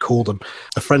what we would call them.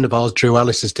 A friend of ours, Drew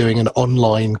Ellis, is doing an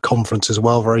online conference as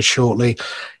well very shortly.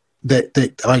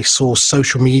 That I saw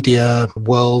social media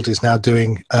world is now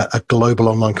doing a global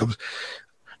online conference.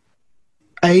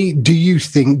 Do you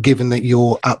think, given that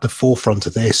you're at the forefront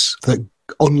of this, that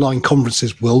online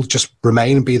conferences will just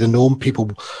remain and be the norm?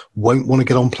 People won't want to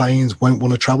get on planes, won't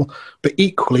want to travel. But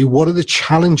equally, what are the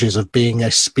challenges of being a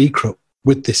speaker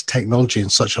with this technology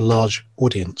in such a large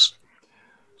audience?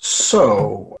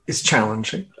 So it's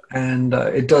challenging, and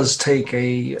it does take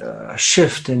a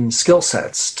shift in skill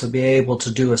sets to be able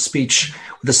to do a speech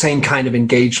with the same kind of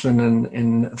engagement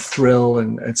and thrill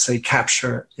and I'd say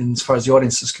capture as far as the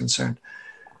audience is concerned.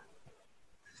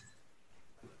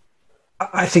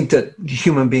 I think that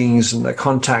human beings and the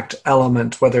contact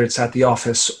element, whether it's at the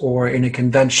office or in a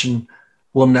convention,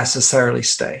 will necessarily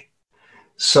stay.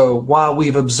 So while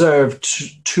we've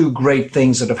observed two great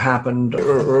things that have happened,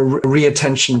 or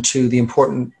reattention to the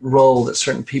important role that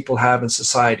certain people have in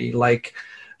society, like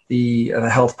the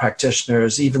health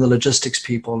practitioners, even the logistics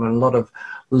people, and a lot of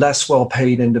less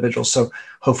well-paid individuals. So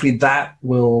hopefully that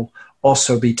will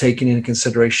also be taken into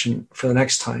consideration for the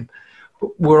next time.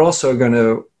 We're also going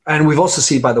to, and we've also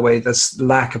seen, by the way, this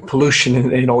lack of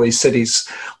pollution in all these cities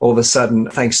all of a sudden,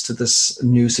 thanks to this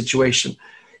new situation.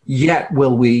 Yet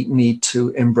will we need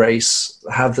to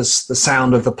have the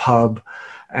sound of the pub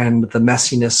and the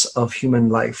messiness of human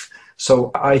life.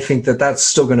 So I think that that's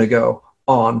still going to go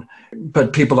on,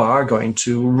 but people are going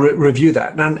to review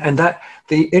that. And that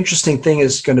the interesting thing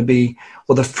is going to be,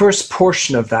 well, the first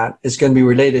portion of that is going to be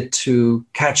related to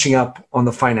catching up on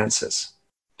the finances.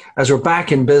 As we're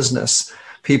back in business,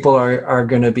 people are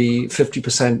going to be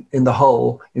 50% in the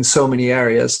hole in so many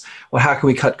areas. Well, how can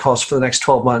we cut costs for the next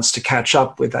 12 months to catch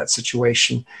up with that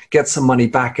situation, get some money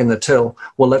back in the till?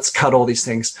 Well, let's cut all these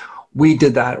things. We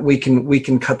did that. We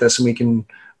can cut this, and we can,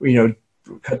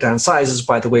 cut down sizes.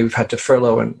 By the way, we've had to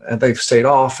furlough and they've stayed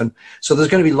off. And so there's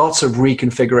going to be lots of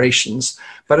reconfigurations.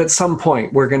 But at some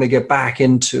point, we're going to get back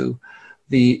into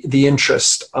the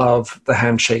interest of the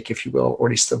handshake, if you will, or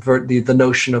at least the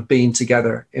notion of being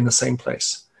together in the same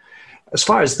place. As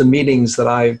far as the meetings that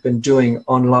I've been doing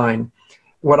online,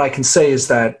 what I can say is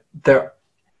that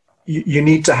you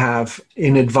need to have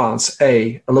in advance,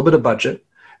 a little bit of budget,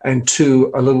 and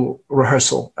two, a little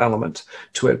rehearsal element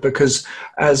to it. Because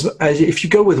as if you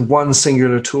go with one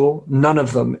singular tool, none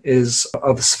of them is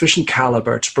of sufficient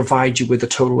caliber to provide you with the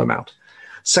total amount.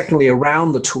 Secondly,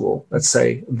 around the tool, let's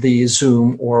say the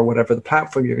Zoom or whatever the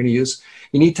platform you're going to use,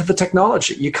 you need to have the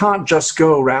technology. You can't just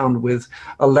go around with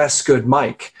a less good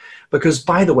mic, because,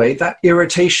 by the way, that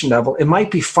irritation level, it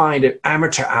might be fine at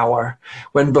amateur hour,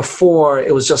 when before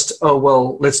it was just, oh,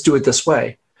 well, let's do it this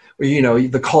way. Or,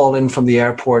 the call in from the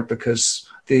airport because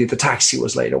the taxi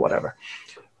was late or whatever.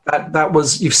 That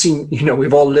was, you've seen,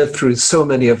 we've all lived through so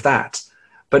many of that.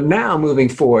 But now, moving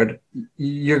forward,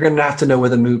 you're going to have to know where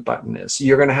the mute button is.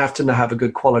 You're going to have a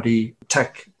good quality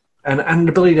tech and an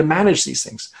ability to manage these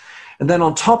things. And then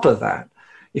on top of that,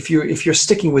 if you're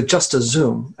sticking with just a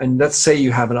Zoom, and let's say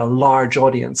you have a large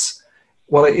audience,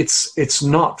 well, it's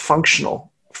not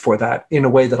functional for that in a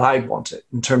way that I want it,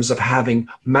 in terms of having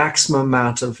maximum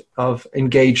amount of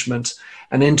engagement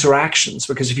and interactions.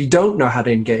 Because if you don't know how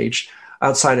to engage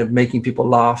outside of making people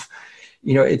laugh,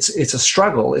 it's a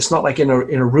struggle. It's not like in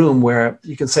a room where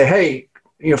you can say, hey,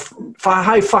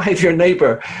 high five your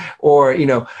neighbor, or,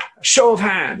 show of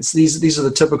hands. These are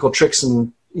the typical tricks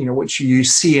and, which you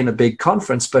see in a big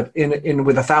conference, but in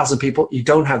with 1,000 people, you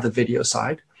don't have the video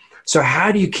side. So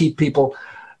how do you keep people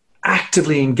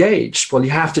actively engaged? Well,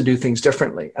 you have to do things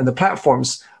differently. And the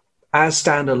platforms as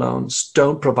standalones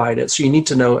don't provide it. So you need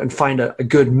to know and find a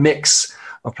good mix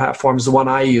of platforms. The one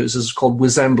I use is called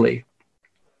Wizembly,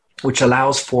 which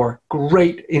allows for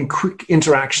great quick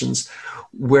interactions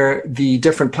where the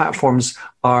different platforms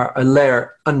are a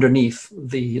layer underneath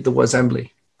the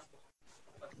Wizembly.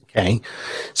 Okay,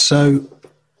 so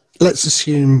let's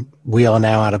assume we are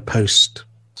now at a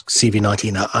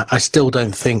post-CV-19. I still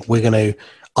don't think we're going to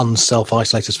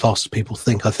unself-isolate as fast as people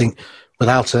think. I think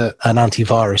without an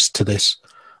antivirus to this,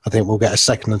 I think we'll get a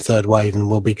second and third wave and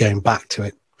we'll be going back to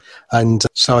it. And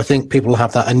so I think people will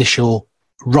have that initial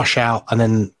rush out, and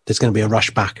then there's going to be a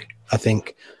rush back, I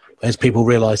think, as people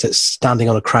realise that standing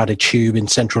on a crowded tube in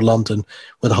central London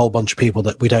with a whole bunch of people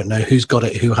that we don't know who's got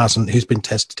it, who hasn't, who's been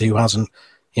tested, who hasn't,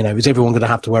 is everyone going to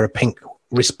have to wear a pink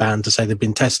wristband to say they've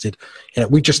been tested?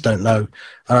 We just don't know.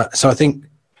 So I think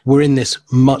we're in this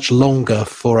much longer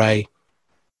for a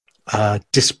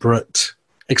disparate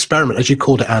experiment, as you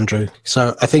called it, Andrew.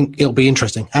 So I think it'll be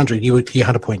interesting. Andrew, you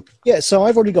had a point. Yeah, so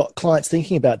I've already got clients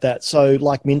thinking about that. So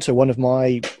like Minter, one of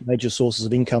my major sources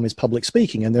of income is public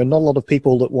speaking, and there are not a lot of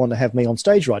people that want to have me on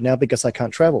stage right now because I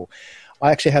can't travel.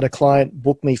 I actually had a client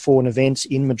book me for an event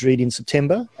in Madrid in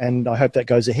September, and I hope that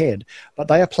goes ahead. But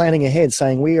they are planning ahead,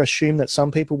 saying we assume that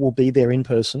some people will be there in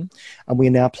person, and we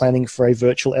are now planning for a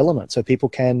virtual element. So people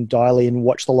can dial in,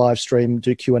 watch the live stream,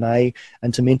 do Q&A,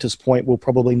 and to Minter's point, we'll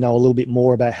probably know a little bit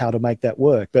more about how to make that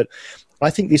work. But I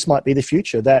think this might be the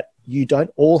future, that you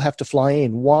don't all have to fly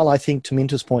in. While I think, to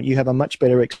Minter's point, you have a much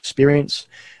better experience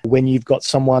when you've got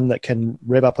someone that can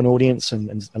rev up an audience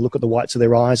and look at the whites of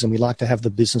their eyes, and we like to have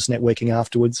the business networking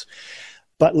afterwards.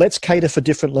 But let's cater for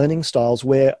different learning styles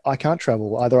where I can't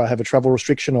travel. Either I have a travel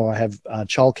restriction or I have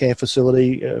childcare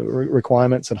facility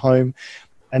requirements at home.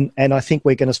 And I think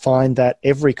we're going to find that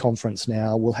every conference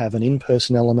now will have an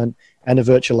in-person element and a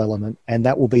virtual element, and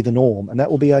that will be the norm, and that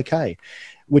will be okay.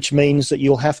 Which means that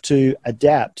you'll have to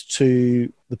adapt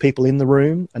to the people in the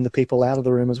room and the people out of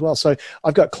the room as well. So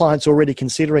I've got clients already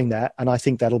considering that, and I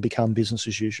think that'll become business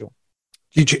as usual.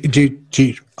 Do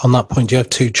you, on that point, do you have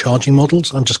two charging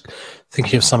models? I'm just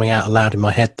thinking of something out loud in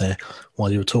my head there while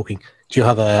you were talking. Do you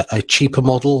have a cheaper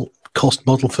model cost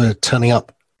model for turning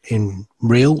up in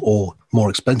real or more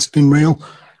expensive in real?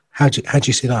 How do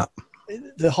you see that?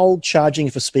 The whole charging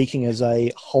for speaking is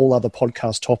a whole other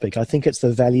podcast topic. I think it's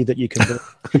the value that you can do.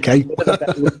 Okay. Whether the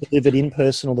value is delivered in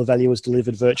person or the value is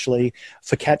delivered virtually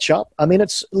for catch-up. I mean,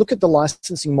 look at the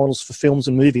licensing models for films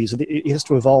and movies. It has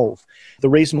to evolve. The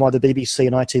reason why the BBC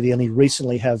and ITV only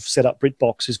recently have set up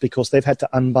BritBox is because they've had to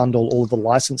unbundle all of the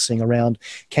licensing around,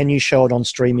 can you show it on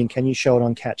streaming? Can you show it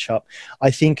on catch-up?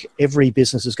 I think every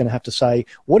business is going to have to say,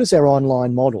 what is our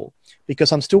online model?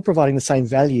 Because I'm still providing the same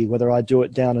value, whether I do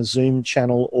it down a Zoom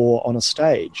channel or on a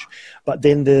stage. But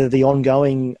then the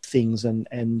ongoing things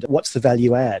and what's the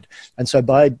value add? And so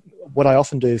by what I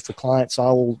often do for clients,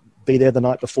 I'll be there the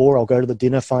night before. I'll go to the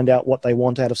dinner, find out what they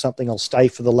want out of something. I'll stay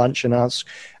for the lunch and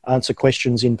answer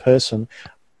questions in person.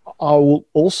 I will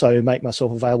also make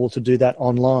myself available to do that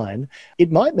online.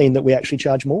 It might mean that we actually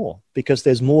charge more because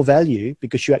there's more value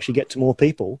because you actually get to more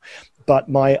people. But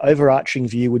my overarching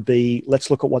view would be, let's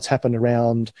look at what's happened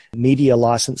around media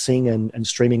licensing and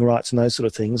streaming rights and those sort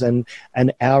of things. And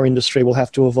our industry will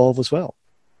have to evolve as well.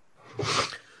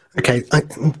 Okay, I'm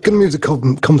going to move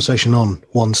the conversation on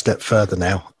one step further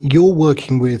now. You're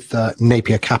working with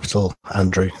Napier Capital,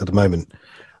 Andrew, at the moment.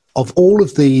 Of all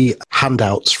of the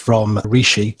handouts from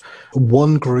Rishi,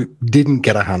 one group didn't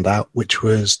get a handout, which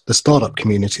was the startup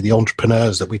community, the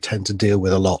entrepreneurs that we tend to deal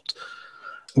with a lot.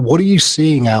 What are you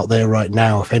seeing out there right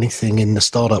now, if anything, in the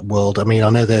startup world? I mean, I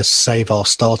know there's Save Our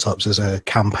Startups as a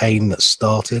campaign that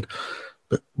started,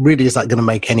 but really is that going to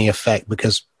make any effect?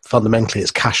 Because fundamentally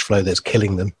it's cash flow that's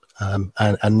killing them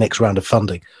and next round of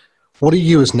funding. What are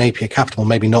you as Napier Capital,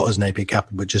 maybe not as Napier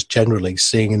Capital, but just generally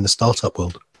seeing in the startup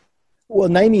world? Well,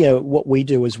 Napier, what we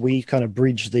do is we kind of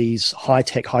bridge these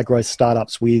high-tech, high-growth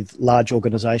startups with large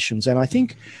organizations. And I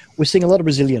think we're seeing a lot of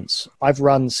resilience. I've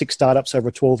run 6 startups over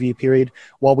a 12-year period.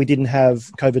 While we didn't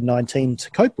have COVID-19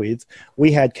 to cope with,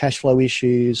 we had cash flow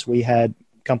issues. We had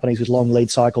companies with long lead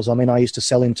cycles. I mean, I used to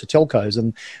sell into telcos,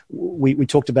 and we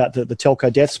talked about the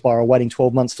telco death spiral, waiting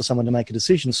 12 months for someone to make a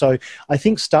decision. So I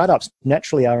think startups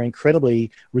naturally are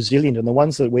incredibly resilient, and the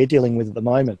ones that we're dealing with at the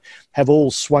moment have all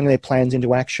swung their plans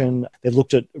into action. They've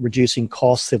looked at reducing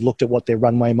costs. They've looked at what their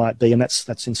runway might be, and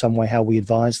that's in some way how we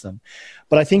advise them.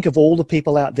 But I think of all the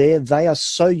people out there, they are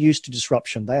so used to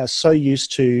disruption. They are so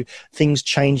used to things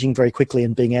changing very quickly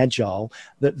and being agile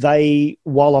that they,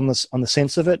 while on the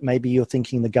sense of it, maybe you're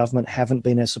thinking the government haven't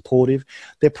been as supportive,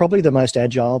 they're probably the most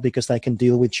agile because they can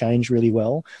deal with change really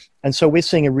well. And so we're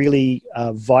seeing a really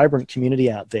vibrant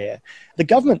community out there. The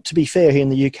government, to be fair, here in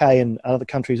the UK and other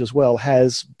countries as well,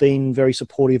 has been very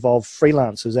supportive of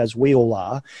freelancers, as we all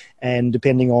are. And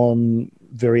depending on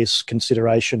various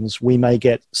considerations, we may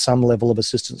get some level of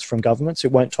assistance from governments.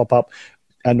 It won't top up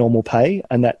our normal pay,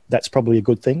 and that's probably a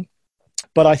good thing.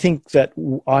 But I think that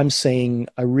I'm seeing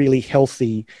a really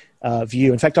healthy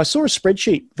view. In fact, I saw a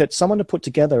spreadsheet that someone had put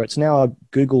together. It's now a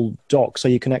Google Doc, so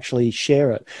you can actually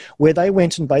share it, where they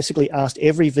went and basically asked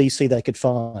every VC they could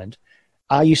find,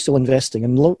 are you still investing?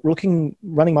 And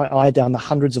running my eye down the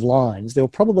hundreds of lines, there were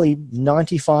probably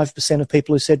 95% of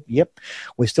people who said, yep,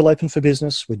 we're still open for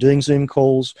business. We're doing Zoom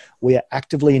calls. We are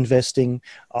actively investing.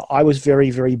 I was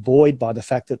very, very buoyed by the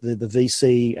fact that the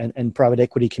VC and private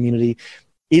equity community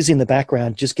is in the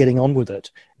background just getting on with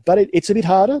it. But it's a bit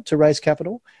harder to raise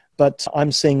capital. But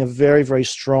I'm seeing a very, very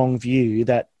strong view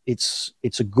that it's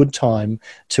a good time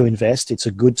to invest. It's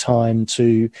a good time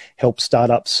to help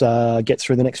startups get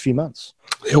through the next few months.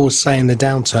 They always say in the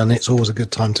downturn, it's always a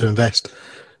good time to invest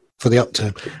for the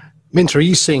upturn. Minter, are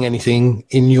you seeing anything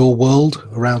in your world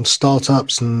around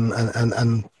startups and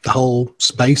the whole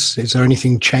space? Is there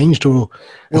anything changed, or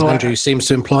as Andrew seems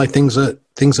to imply, things are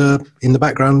in the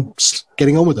background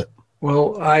getting on with it?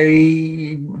 Well,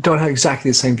 I don't have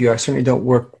exactly the same view. I certainly don't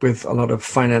work with a lot of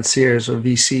financiers or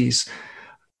VCs,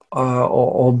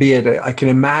 albeit I can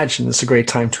imagine it's a great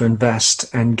time to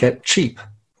invest and get cheap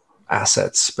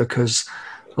assets, because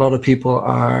a lot of people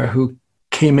who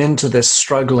came into this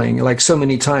struggling, like so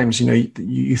many times,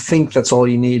 you think that's all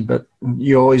you need, but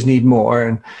you always need more,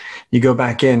 and you go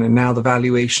back in, and now the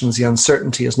valuations, the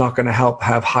uncertainty is not going to help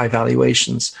have high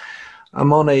valuations.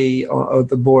 I'm on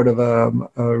the board of a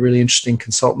really interesting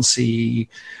consultancy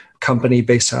company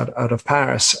based out of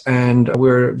Paris, and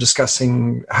we're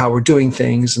discussing how we're doing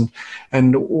things.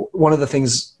 And one of the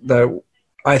things that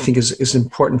I think is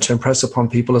important to impress upon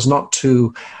people is not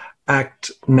to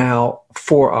act now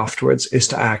for afterwards, is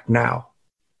to act now.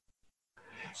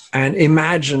 And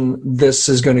imagine this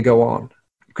is going to go on,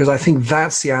 because I think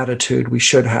that's the attitude we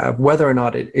should have, whether or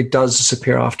not it does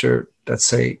disappear after, let's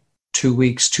say, 2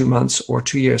 weeks, 2 months, or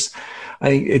 2 years. I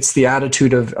think it's the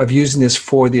attitude of using this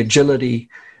for the agility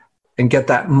and get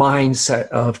that mindset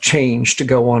of change to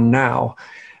go on now,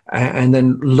 and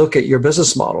then look at your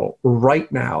business model right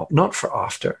now, not for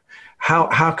after.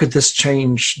 How could this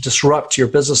change disrupt your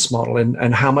business model,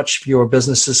 and how much of your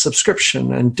business is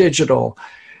subscription and digital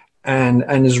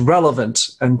and is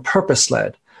relevant and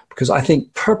purpose-led? Because I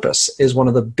think purpose is one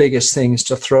of the biggest things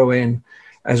to throw in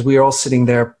as we're all sitting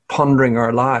there pondering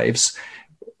our lives.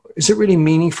 Is it really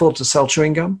meaningful to sell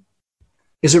chewing gum?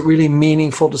 Is it really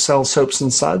meaningful to sell soaps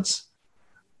and suds?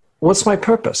 What's my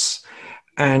purpose?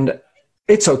 And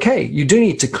it's okay. You do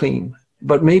need to clean,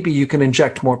 but maybe you can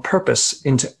inject more purpose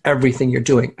into everything you're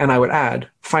doing. And I would add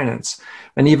finance.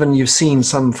 And even you've seen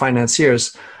some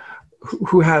financiers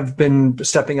who have been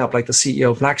stepping up, like the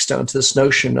CEO of Blackstone, to this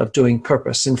notion of doing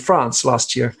purpose. In France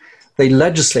last year, they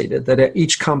legislated that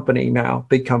each company now,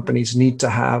 big companies, need to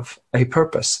have a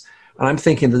purpose. And I'm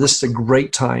thinking that this is a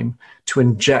great time to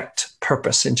inject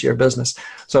purpose into your business.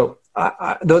 So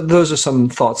those are some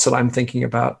thoughts that I'm thinking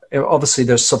about. Obviously,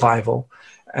 there's survival,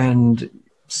 and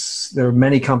there are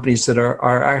many companies that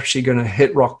are actually going to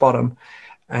hit rock bottom.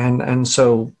 And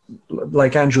so,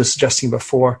 like Andrew was suggesting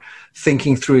before,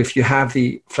 thinking through, if you have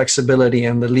the flexibility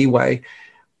and the leeway,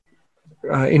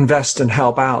 invest and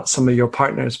help out some of your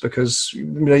partners, because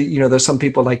there's some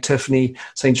people like Tiffany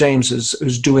St. James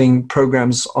who's doing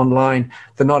programs online.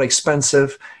 They're not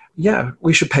expensive. Yeah,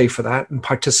 we should pay for that and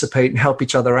participate and help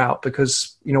each other out,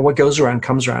 because what goes around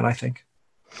comes around, I think.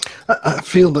 I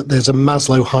feel that there's a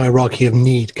Maslow hierarchy of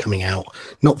need coming out,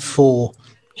 not for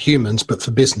humans, but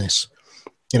for business.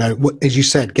 As you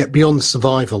said, get beyond the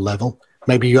survival level.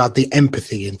 Maybe you add the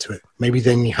empathy into it. Maybe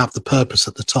then you have the purpose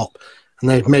at the top. And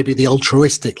then maybe the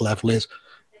altruistic level is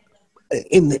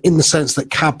in the sense that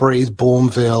Cadbury's,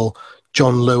 Bourneville,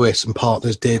 John Lewis and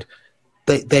partners did.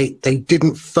 They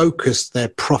didn't focus their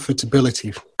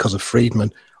profitability, because of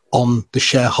Friedman, on the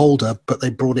shareholder, but they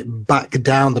brought it back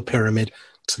down the pyramid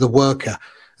to the worker.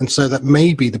 And so that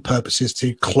maybe the purpose is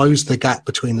to close the gap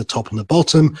between the top and the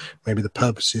bottom. Maybe the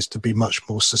purpose is to be much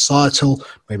more societal.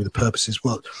 Maybe the purpose is,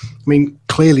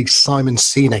 clearly Simon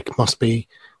Sinek must be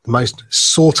the most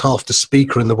sought after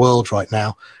speaker in the world right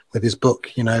now with his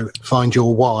book, Find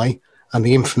Your Why and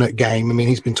the Infinite Game.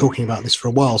 He's been talking about this for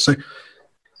a while. So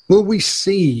will we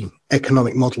see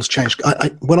economic models change?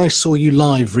 When I saw you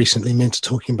live recently, Minter,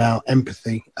 talking about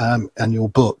empathy and your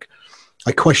book,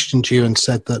 I questioned you and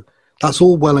said that that's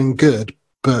all well and good,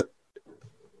 but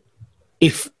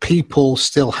if people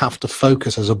still have to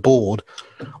focus as a board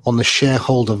on the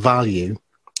shareholder value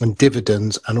and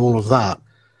dividends and all of that,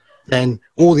 then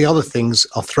all the other things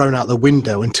are thrown out the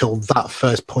window until that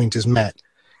first point is met.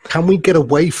 Can we get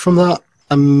away from that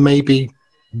and maybe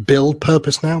build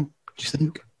purpose now, do you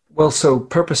think? Well, so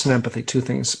purpose and empathy, two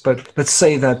things. But let's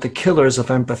say that the killers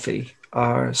of empathy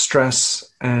are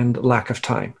stress and lack of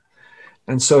time.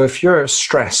 And so if you're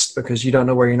stressed because you don't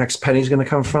know where your next penny is going to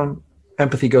come from,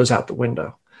 empathy goes out the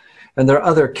window. And there are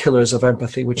other killers of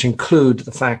empathy, which include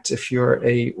the fact if you're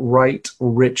a white,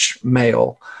 rich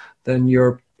male, then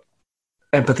you're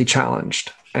empathy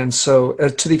challenged. And so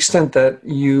to the extent that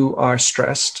you are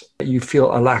stressed, you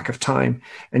feel a lack of time,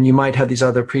 and you might have these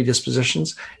other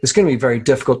predispositions, it's going to be very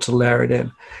difficult to layer it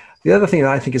in. The other thing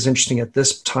that I think is interesting at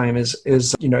this time is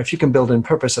if you can build in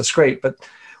purpose, that's great. But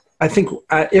I think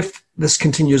if this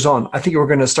continues on, I think we're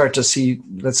going to start to see,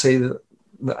 let's say,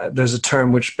 there's a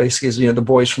term which basically is, the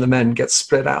boys from the men get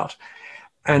split out.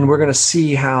 And we're going to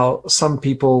see how some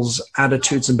people's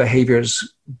attitudes and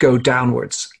behaviors go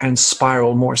downwards and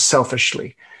spiral more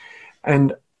selfishly.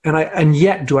 And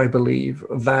yet do I believe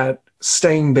that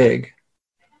staying big,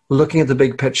 looking at the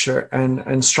big picture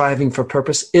and striving for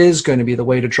purpose is going to be the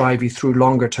way to drive you through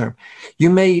longer term. You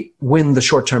may win the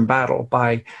short-term battle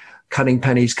by cutting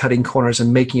pennies, cutting corners,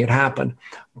 and making it happen.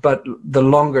 But the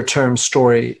longer term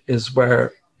story is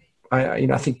where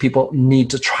I think people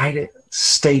need to try to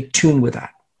stay tuned with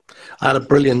that. I had a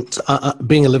brilliant,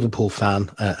 being a Liverpool fan,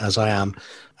 as I am,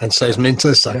 and so is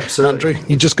Minter. So, Andrew,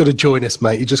 you just got to join us,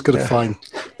 mate. You just got to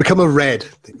become a Red.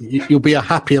 You'll be a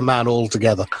happier man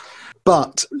altogether.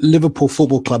 But Liverpool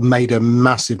Football Club made a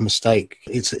massive mistake.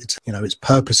 Its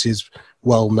purpose is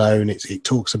well known. It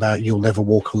talks about you'll never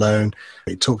walk alone.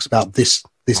 It talks about this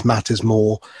matters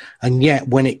more. And yet,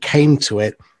 when it came to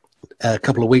it, a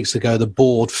couple of weeks ago, the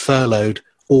board furloughed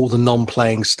all the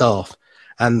non-playing staff.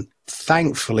 And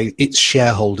thankfully, its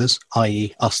shareholders,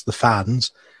 i.e. us, the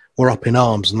fans, were up in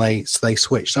arms and they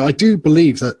switched. So I do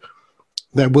believe that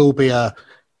there will be a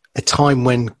time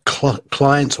when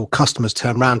clients or customers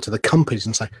turn around to the companies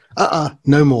and say,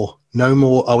 no more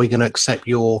are we going to accept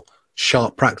your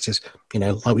sharp practice,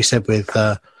 like we said with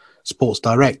Sports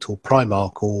Direct or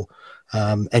Primark or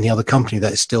any other company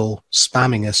that is still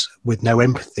spamming us with no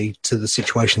empathy to the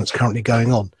situation that's currently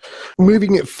going on.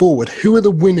 Moving it forward, who are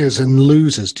the winners and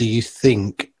losers, do you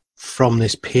think, from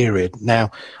this period?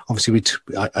 Now, obviously,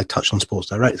 I touched on Sports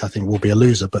Direct. I think will be a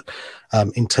loser, but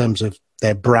in terms of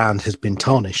their brand has been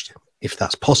tarnished, if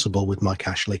that's possible, with Mike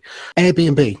Ashley.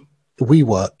 Airbnb,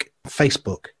 WeWork,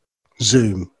 Facebook,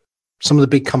 Zoom, some of the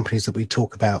big companies that we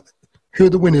talk about. Who are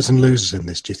the winners and losers in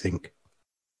this, do you think?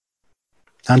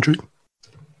 Andrew?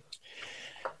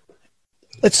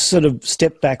 Let's sort of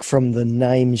step back from the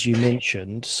names you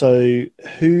mentioned. So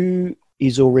who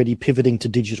is already pivoting to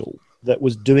digital that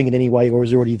was doing it anyway or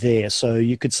is already there? So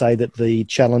you could say that the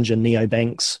challenger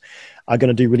neobanks are going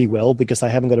to do really well because they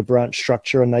haven't got a branch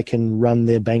structure and they can run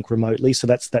their bank remotely. So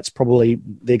that's probably,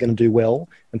 they're going to do well,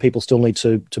 and people still need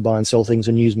to buy and sell things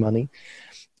and use money.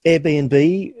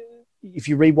 Airbnb, if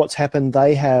you read what's happened,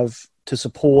 they have, to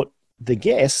support the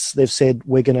guests, they've said,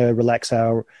 we're going to relax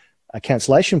our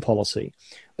cancellation policy.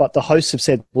 But the hosts have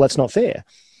said, well, that's not fair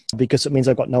because it means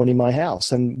I've got no one in my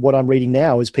house. And what I'm reading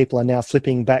now is people are now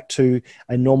flipping back to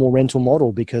a normal rental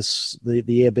model because the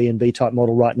Airbnb type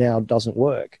model right now doesn't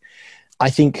work. I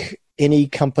think any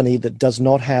company that does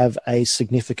not have a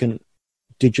significant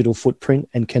digital footprint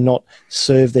and cannot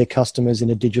serve their customers in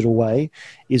a digital way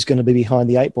is going to be behind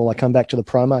the eight ball. I come back to the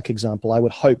Primark example. I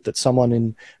would hope that someone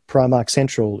in Primark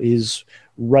Central is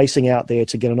racing out there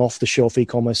to get an off-the-shelf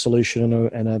e-commerce solution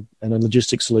and a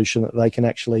logistics solution that they can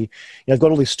actually, they've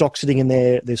got all this stock sitting in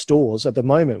their stores. At the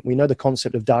moment, we know the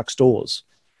concept of dark stores.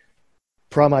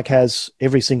 Primark has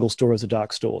every single store as a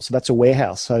dark store. So that's a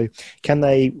warehouse. So can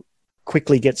they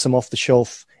quickly get some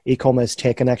off-the-shelf e-commerce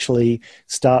tech and actually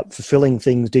start fulfilling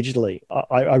things digitally?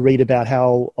 I read about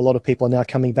how a lot of people are now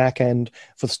coming back, and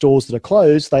for the stores that are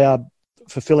closed, they are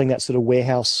fulfilling that sort of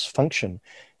warehouse function.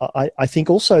 I think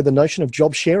also the notion of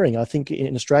job sharing, I think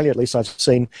in Australia, at least I've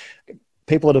seen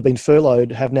people that have been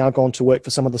furloughed have now gone to work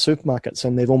for some of the supermarkets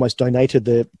and they've almost donated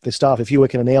their staff. If you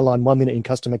work in an airline 1 minute in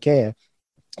customer care,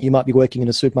 you might be working in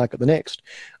a supermarket the next.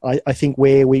 I think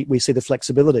where we see the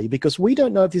flexibility, because we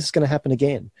don't know if this is going to happen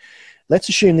again. Let's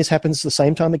assume this happens the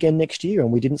same time again next year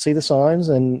and we didn't see the signs,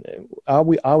 and are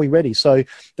we ready? So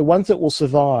the ones that will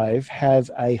survive have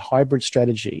a hybrid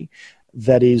strategy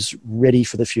that is ready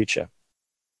for the future.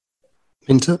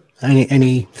 Minter,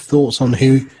 any thoughts on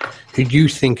who you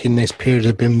think in this period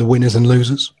have been the winners and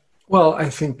losers? Well, I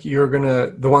think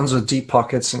the ones with deep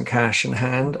pockets and cash in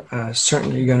hand,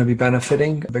 certainly going to be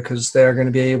benefiting because they're going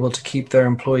to be able to keep their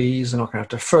employees and not going to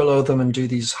have to furlough them and do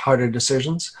these harder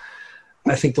decisions.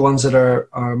 I think the ones that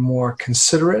are more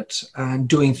considerate and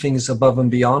doing things above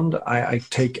and beyond, I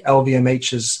take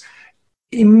LVMH's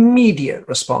immediate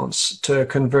response to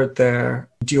convert their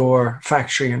Dior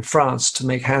factory in France to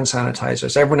make hand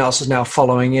sanitizers. Everyone else is now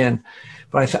following in.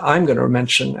 But I'm going to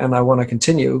mention, and I want to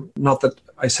continue, not that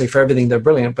I say for everything they're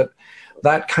brilliant, but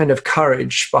that kind of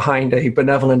courage behind a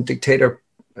benevolent dictator,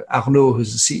 Arnault,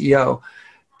 who's the CEO,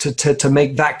 to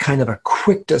make that kind of a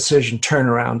quick decision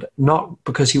turnaround, not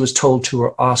because he was told to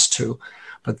or asked to,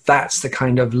 but that's the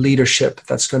kind of leadership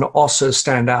that's going to also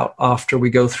stand out after we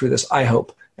go through this, I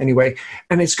hope, anyway.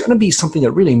 And it's going to be something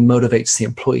that really motivates the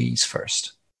employees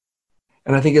first.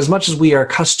 And I think as much as we are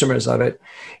customers of it,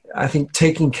 I think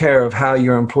taking care of how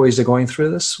your employees are going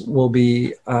through this will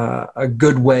be a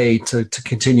good way to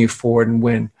continue forward and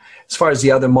win. As far as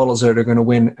the other models that are going to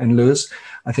win and lose,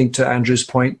 I think to Andrew's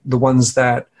point, the ones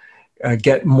that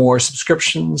get more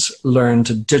subscriptions, learn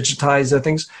to digitize their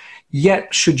things,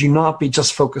 yet should you not be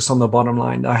just focused on the bottom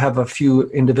line. I have a few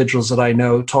individuals that I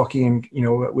know talking,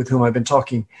 with whom I've been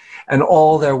talking, and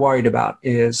all they're worried about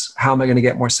is how am I going to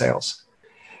get more sales?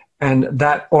 And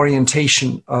that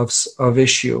orientation of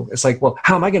issue is like, well,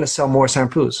 how am I going to sell more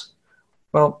shampoos?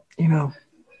 Well,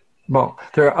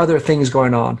 there are other things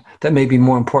going on that may be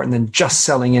more important than just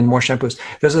selling in more shampoos.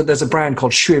 There's a brand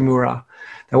called Shuemura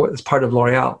that was part of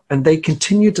L'Oreal, and they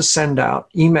continue to send out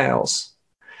emails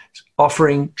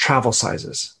offering travel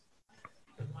sizes.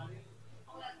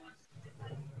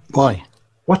 Why?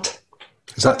 What?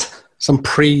 Is that some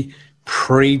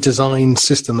pre-designed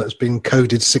system that's been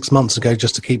coded 6 months ago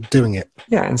just to keep doing it?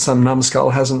 Yeah, and some numbskull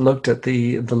hasn't looked at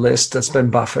the list that's been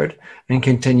buffered and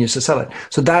continues to sell it.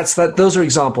 So those are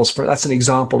examples. That's an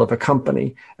example of a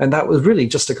company, and that was really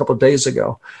just a couple of days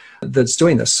ago that's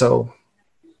doing this. So,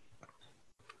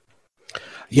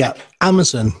 yeah,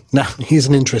 Amazon. Now, here's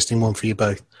an interesting one for you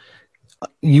both.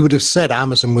 You would have said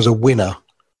Amazon was a winner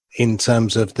in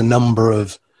terms of the number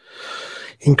of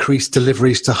increased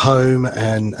deliveries to home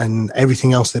and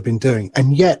everything else they've been doing.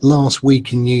 And yet last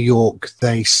week in New York,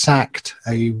 they sacked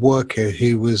a worker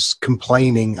who was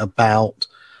complaining about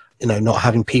not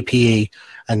having PPE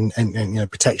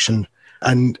and protection,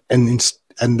 and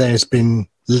there's been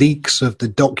leaks of the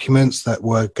documents that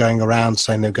were going around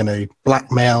saying they're going to not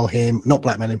blackmail him,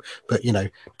 but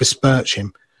besmirch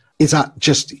him. Is that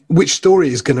just which story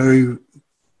is going to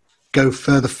go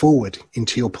further forward?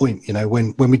 Into your point,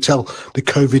 when we tell the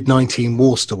COVID-19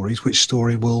 war stories, which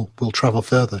story will travel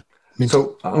further?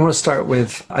 So I want to start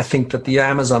with, I think that the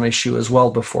Amazon issue is well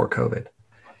before COVID.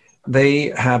 They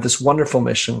have this wonderful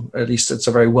mission, at least it's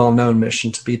a very well-known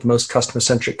mission, to be the most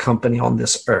customer-centric company on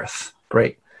this earth.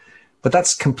 Great. But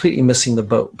that's completely missing the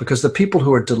boat, because the people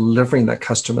who are delivering that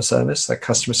customer service, that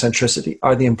customer centricity,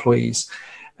 are the employees.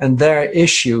 And their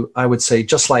issue, I would say,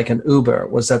 just like an Uber,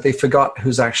 was that they forgot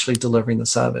who's actually delivering the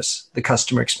service, the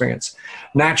customer experience.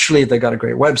 Naturally, they've got a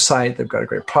great website, they've got a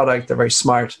great product, they're very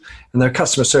smart, and their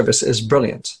customer service is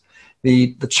brilliant.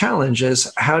 The challenge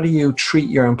is, how do you treat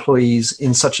your employees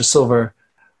in such a silver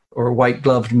or white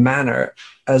gloved manner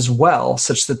as well,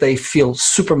 such that they feel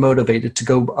super motivated to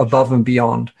go above and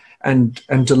beyond and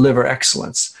deliver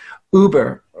excellence?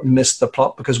 Uber missed the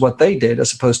plot, because what they did,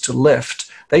 as opposed to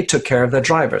Lyft, they took care of their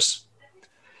drivers.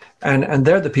 And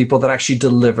they're the people that actually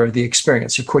deliver the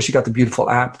experience. Of course, you got the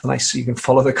beautiful app, nice, you can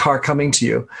follow the car coming to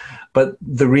you. But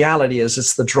the reality is,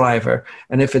 it's the driver.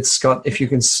 And if you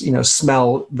can,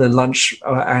 smell the lunch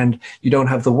and you don't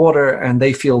have the water, and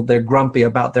they feel they're grumpy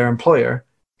about their employer,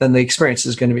 then the experience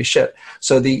is going to be shit.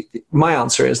 So my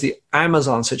answer is, the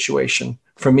Amazon situation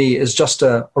for me is just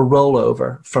a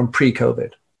rollover from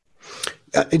pre-COVID.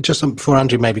 Just before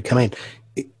Andrew maybe come in,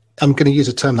 I'm going to use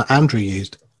a term that Andrew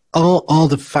used. Are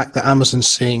the fact that Amazon's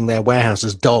seeing their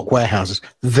warehouses, dark warehouses,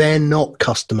 they're not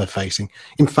customer facing.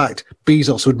 In fact,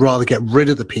 Bezos would rather get rid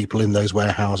of the people in those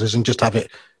warehouses and just have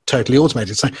it totally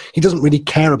automated. So he doesn't really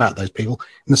care about those people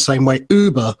in the same way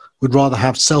Uber would rather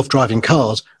have self-driving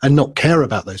cars and not care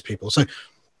about those people. So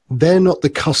they're not the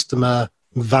customer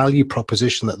value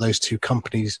proposition that those two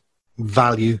companies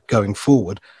value going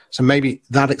forward. So maybe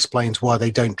that explains why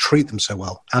they don't treat them so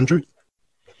well. Andrew?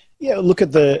 Yeah, look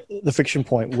at the friction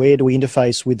point. Where do we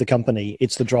interface with the company?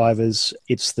 It's the drivers,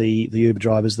 it's the Uber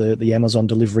drivers, the Amazon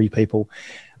delivery people.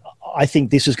 I think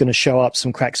this is going to show up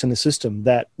some cracks in the system,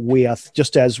 that we are,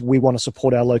 just as we want to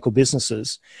support our local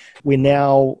businesses, we're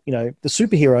now, the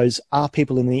superheroes are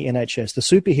people in the NHS. The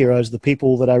superheroes are the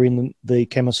people that are in the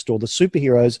chemist store. The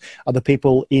superheroes are the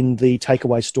people in the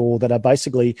takeaway store that are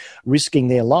basically risking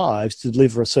their lives to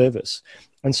deliver a service.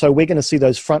 And so we're going to see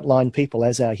those frontline people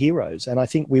as our heroes. And I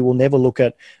think we will never look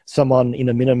at someone in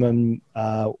a minimum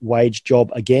wage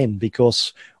job again,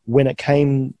 because when it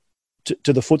came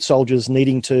to the foot soldiers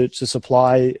needing to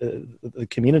supply the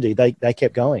community, they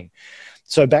kept going.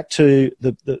 So back to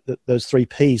those 3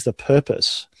 Ps, the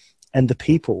purpose and the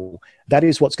people, that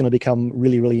is what's going to become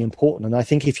really, really important. And I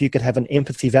think if you could have an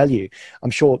empathy value,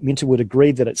 I'm sure Minter would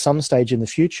agree that at some stage in the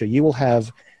future, you will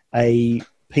have a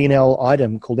P&L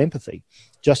item called empathy,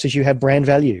 just as you have brand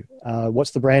value.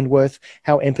 What's the brand worth?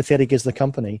 How empathetic is the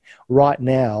company? Right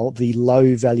now, the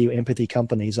low value empathy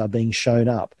companies are being shown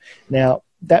up. Now,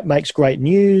 that makes great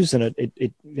news, and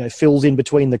it fills in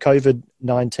between the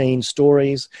COVID-19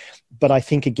 stories. But I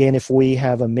think, again, if we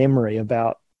have a memory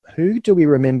about who do we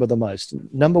remember the most,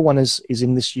 number one is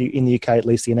in the UK, at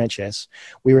least the NHS.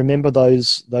 We remember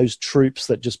those troops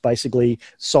that just basically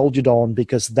soldiered on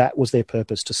because that was their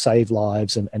purpose, to save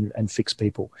lives and fix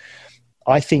people.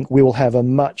 I think we will have a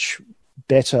much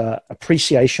better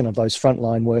appreciation of those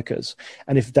frontline workers.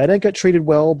 And if they don't get treated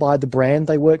well by the brand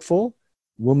they work for,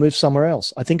 we'll move somewhere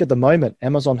else. I think at the moment,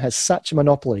 Amazon has such a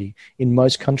monopoly in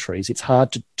most countries, it's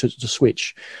hard to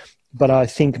switch. But I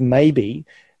think maybe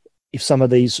if some of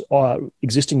these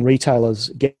existing retailers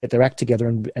get their act together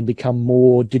and become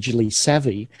more digitally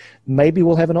savvy, maybe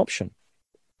we'll have an option.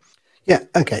 Yeah,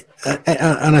 okay.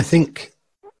 And I think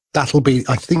that'll be,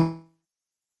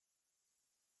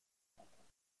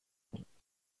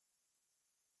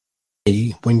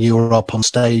 when you're up on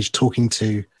stage talking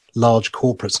to large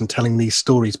corporates and telling these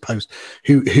stories post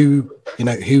who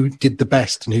did the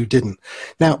best and who didn't.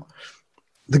 Now,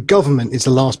 the government is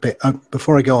the last bit.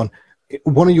 Before I go on,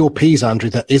 one of your P's, Andrew,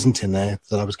 that isn't in there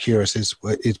that I was curious is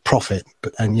profit,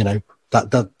 and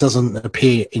that doesn't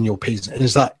appear in your P's.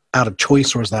 Is that out of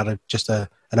choice, or is that just an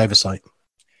oversight?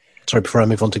 Sorry, before I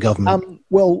move on to government.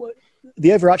 Well,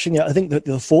 the overarching, I think that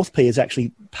the 4th P is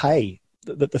actually pay.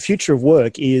 The future of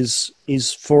work is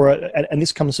for, and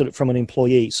this comes sort of from an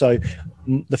employee. So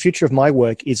the future of my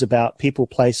work is about people,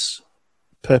 place,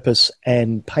 purpose,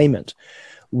 and payment.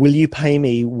 Will you pay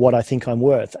me what I think I'm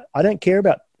worth? I don't care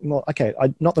about, not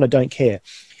that I don't care.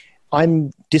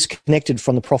 I'm disconnected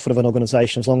from the profit of an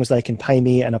organisation. As long as they can pay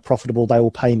me and are profitable, they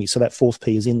will pay me. So that fourth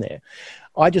P is in there.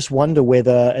 I just wonder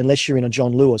whether, unless you're in a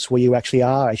John Lewis where you actually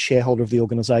are a shareholder of the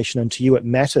organisation and to you it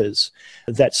matters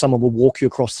that someone will walk you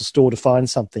across the store to find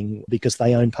something because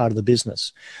they own part of the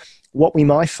business. What we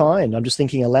might find, I'm just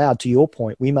thinking aloud to your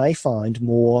point, we may find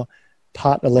more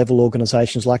partner level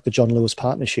organisations like the John Lewis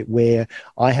Partnership where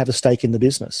I have a stake in the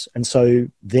business. And so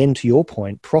then to your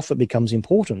point, profit becomes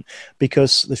important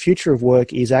because the future of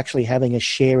work is actually having a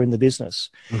share in the business.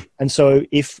 And so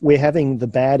if we're having the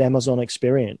bad Amazon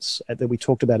experience that we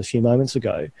talked about a few moments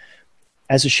ago,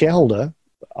 as a shareholder,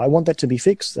 I want that to be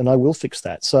fixed and I will fix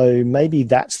that. So maybe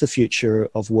that's the future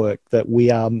of work, that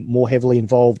we are more heavily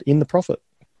involved in the profit.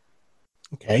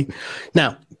 Okay.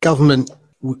 Now, government,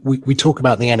 we talk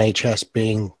about the NHS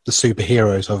being the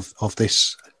superheroes of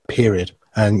this period.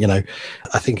 And,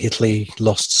 I think Italy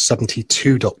lost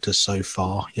 72 doctors so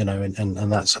far,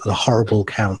 and that's a horrible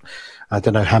count. I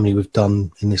don't know how many we've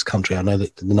done in this country. I know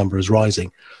that the number is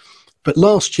rising. But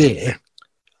last year,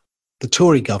 the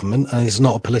Tory government, and it's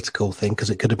not a political thing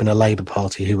because it could have been a Labour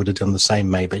Party who would have done the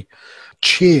same maybe,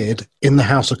 cheered in the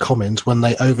House of Commons when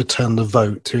they overturned the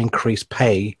vote to increase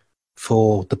pay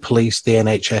for the police, the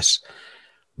NHS.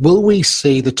 Will we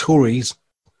see the Tories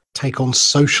take on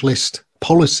socialist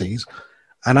policies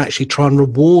and actually try and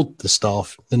reward the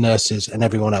staff, the nurses and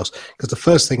everyone else? Because the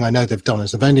first thing I know they've done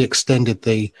is they've only extended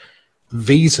the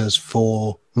visas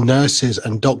for nurses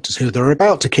and doctors who they're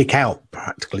about to kick out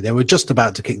practically. They were just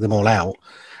about to kick them all out,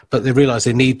 but they realised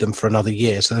they need them for another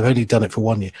year, so they've only done it for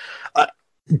 1 year.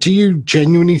 Do you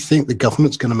genuinely think the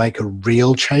government's going to make a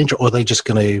real change, or are they just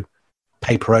going to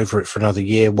paper over it for another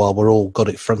year while we're all got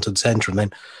it front and centre and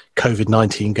then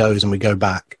COVID-19 goes and we go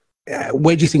back?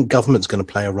 Where do you think government's going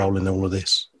to play a role in all of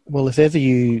this? Well, if ever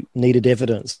you needed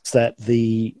evidence that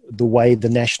the way the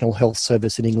National Health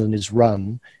Service in England is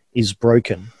run is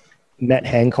broken, Matt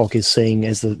Hancock is seeing,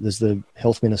 as the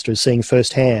health minister, is seeing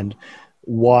firsthand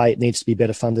why it needs to be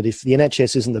better funded. If the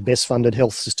NHS isn't the best funded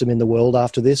health system in the world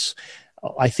after this,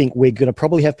 I think we're going to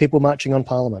probably have people marching on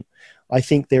Parliament. I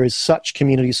think there is such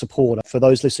community support. For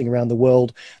those listening around the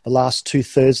world, the last 2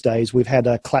 Thursdays, we've had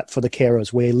a clap for the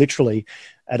carers, where literally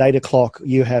at 8 o'clock,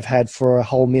 you have had for a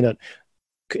whole minute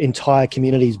entire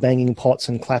communities banging pots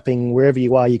and clapping. Wherever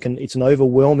you are, it's an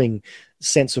overwhelming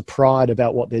sense of pride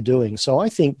about what they're doing. So I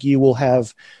think you will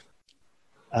have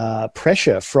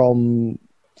pressure from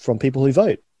people who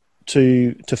vote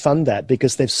to fund that,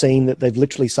 because they've seen that they've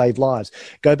literally saved lives.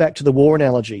 Go back to the war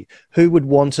analogy. Who would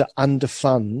want to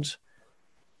underfund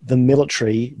the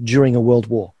military during a world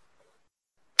war?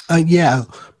 Yeah,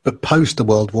 but post the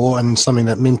World War, and something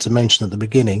that Minter mentioned at the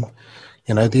beginning,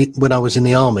 when I was in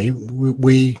the army,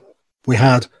 we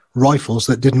had rifles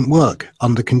that didn't work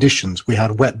under conditions. We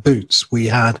had wet boots. We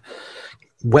had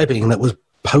webbing that was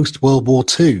post World War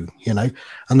II, and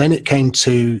then it came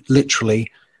to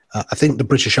literally, I think the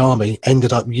British Army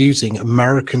ended up using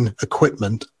American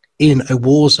equipment in a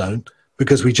war zone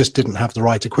because we just didn't have the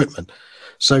right equipment.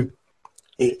 So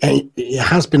it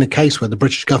has been a case where the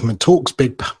British government talks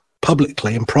big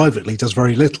publicly and privately does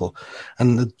very little.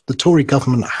 And the Tory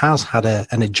government has had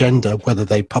an agenda, whether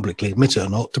they publicly admit it or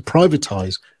not, to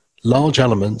privatise large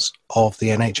elements of the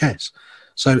NHS.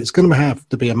 So it's going to have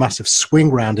to be a massive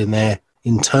swing round in their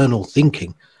internal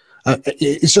thinking.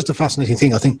 It's just a fascinating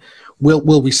thing. I think,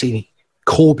 will we see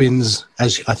Corbyn's,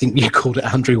 as I think you called it,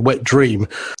 Andrew, wet dream,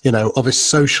 of a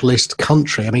socialist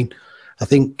country? I mean, I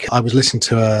think I was listening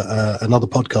to another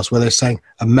podcast where they're saying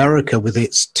America, with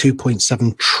its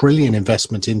 $2.7 trillion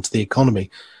investment into the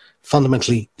economy,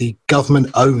 fundamentally the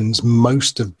government owns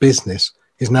most of business,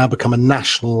 is now become a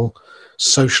national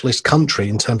socialist country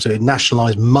in terms of it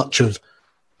nationalised much of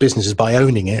businesses by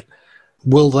owning it.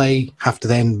 Will they have to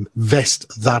then vest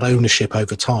that ownership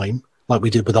over time, like we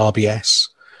did with RBS,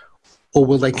 or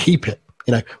will they keep it?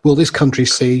 Will this country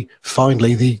see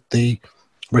finally the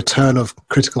return of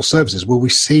critical services? Will we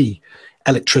see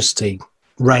electricity,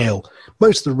 rail?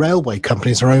 Most of the railway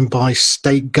companies are owned by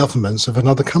state governments of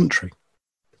another country.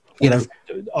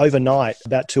 Overnight,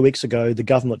 about 2 weeks ago, the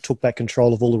government took back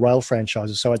control of all the rail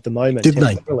franchises. So at the moment,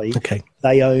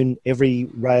 they own every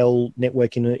rail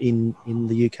network in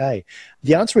the UK.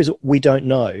 The answer is we don't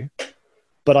know.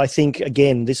 But I think,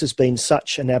 again, this has been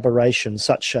such an aberration,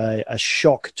 such a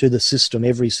shock to the system,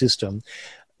 every system,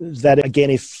 that,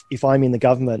 again, if I'm in the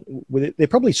government, they're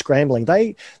probably scrambling.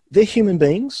 They're human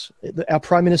beings. Our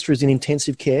Prime Minister is in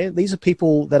intensive care. These are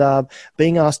people that are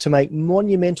being asked to make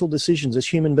monumental decisions as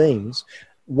human beings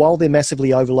while they're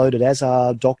massively overloaded, as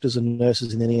are doctors and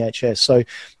nurses in the NHS. So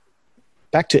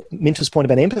back to Minter's point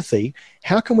about empathy,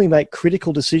 how can we make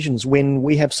critical decisions when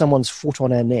we have someone's foot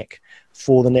on our neck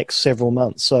for the next several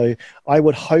months? So I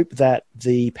would hope that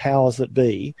the powers that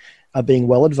be are being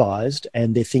well advised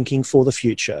and they're thinking for the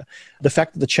future. The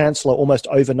fact that the Chancellor almost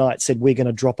overnight said we're going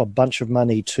to drop a bunch of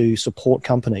money to support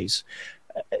companies,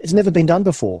 it's never been done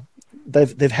before.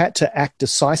 They've had to act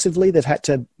decisively. They've had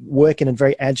to work in a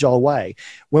very agile way.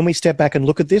 When we step back and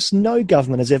look at this, no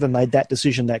government has ever made that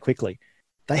decision that quickly.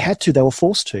 They had to. They were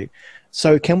forced to.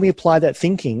 So can we apply that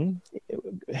thinking?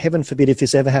 Heaven forbid if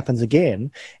this ever happens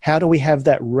again. How do we have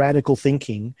that radical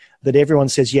thinking that everyone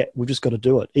says, yeah, we've just got to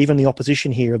do it? Even the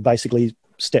opposition here have basically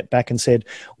stepped back and said,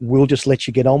 we'll just let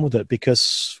you get on with it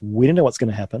because we don't know what's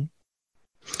going to happen.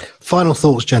 Final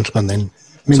thoughts, gentlemen, then.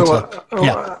 So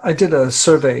I did a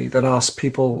survey that asked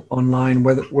people online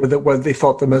whether they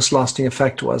thought the most lasting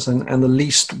effect was, and the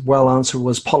least well answer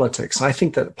was politics. I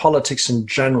think that politics in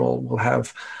general will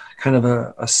have kind of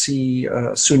a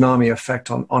tsunami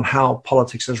effect on how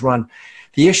politics is run.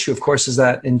 The issue, of course, is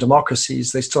that in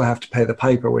democracies, they still have to pay the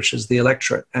piper, which is the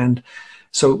electorate. And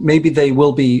so maybe they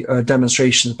will be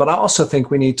demonstrations, but I also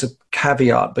think we need to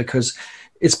caveat, because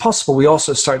it's possible we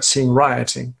also start seeing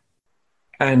rioting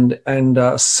and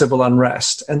civil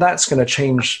unrest, and that's going to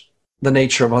change the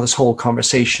nature of this whole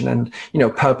conversation. And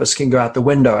purpose can go out the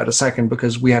window at a second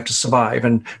because we have to survive,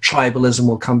 and tribalism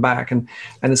will come back. And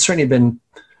it's certainly been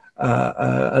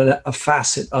a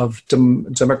facet of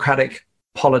democratic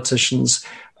politicians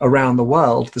around the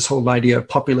world, this whole idea of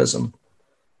populism.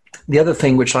 The other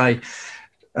thing which I,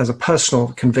 as a personal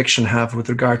conviction, have with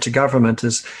regard to government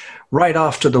is, right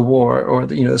after the war or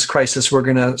this crisis, we're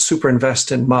going to super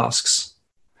invest in masks.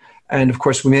 And of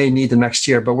course, we may need them next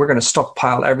year, but we're going to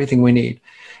stockpile everything we need.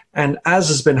 And as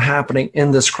has been happening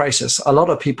in this crisis, a lot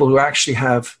of people who actually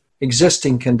have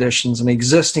existing conditions and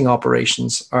existing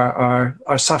operations are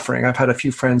suffering. I've had a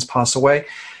few friends pass away,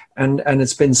 and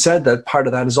it's been said that part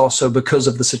of that is also because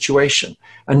of the situation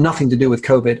and nothing to do with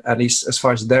COVID, at least as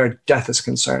far as their death is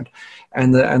concerned.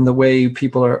 And the way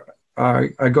people are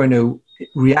going to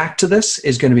react to this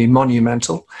is going to be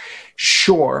monumental.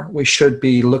 Sure, we should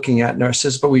be looking at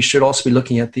nurses, but we should also be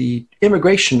looking at the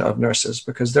immigration of nurses,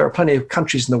 because there are plenty of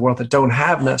countries in the world that don't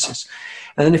have nurses.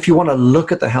 And then if you want to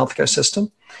look at the healthcare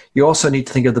system, you also need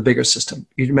to think of the bigger system.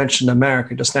 You mentioned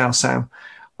America just now, Sam,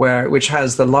 which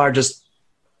has the largest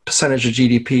percentage of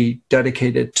GDP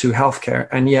dedicated to healthcare,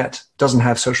 and yet doesn't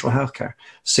have social healthcare.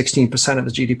 16% of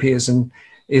the GDP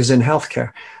is in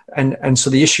healthcare. And so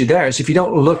the issue there is, if you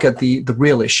don't look at the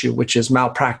real issue, which is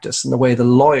malpractice and the way the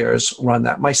lawyers run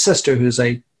that. My sister, who's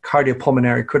a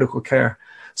cardiopulmonary critical care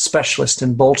specialist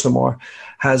in Baltimore,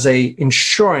 has a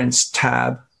insurance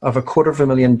tab of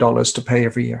 $250,000 to pay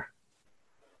every year.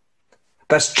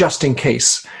 That's just in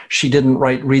case she didn't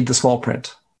read the small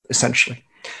print, essentially.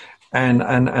 And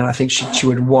I think she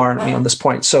would warrant me on this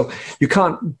point. So you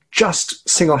can't just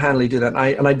single-handedly do that.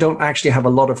 And I don't actually have a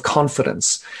lot of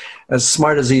confidence, as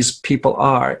smart as these people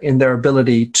are, in their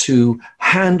ability to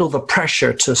handle the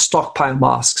pressure to stockpile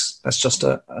masks. That's just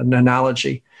an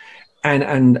analogy.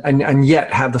 And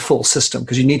yet have the full system,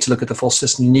 because you need to look at the full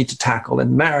system. You need to tackle, in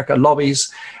America,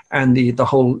 lobbies and the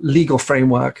whole legal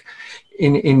framework.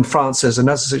 In France,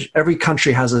 every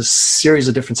country has a series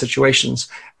of different situations,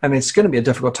 and it's going to be a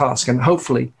difficult task. And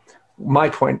hopefully, my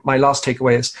last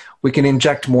takeaway is, we can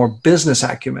inject more business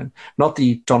acumen, not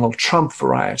the Donald Trump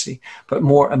variety, but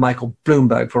more a Michael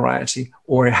Bloomberg variety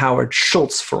or a Howard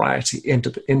Schultz variety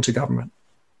into government.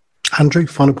 Andrew,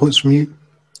 final points from you?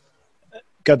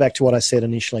 Go back to what I said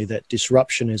initially, that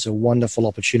disruption is a wonderful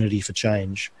opportunity for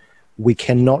change. We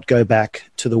cannot go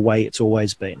back to the way it's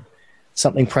always been.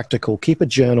 Something practical. Keep a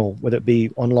journal, whether it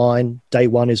be online. Day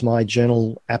One is my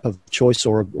journal app of choice,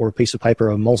 or a piece of paper,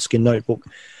 a moleskin notebook.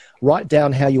 Write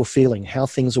down how you're feeling, how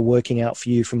things are working out for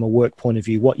you from a work point of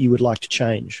view, what you would like to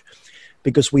change.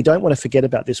 Because we don't want to forget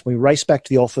about this. We race back to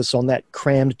the office on that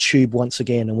crammed tube once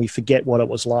again, and we forget what it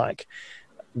was like.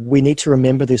 We need to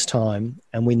remember this time,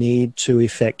 and we need to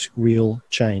effect real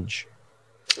change.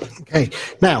 Okay.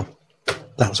 Now,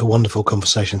 that was a wonderful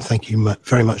conversation. Thank you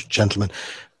very much, gentlemen.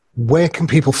 Where can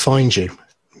people find you?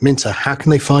 Minter, how can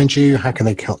they find you? How can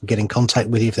they get in contact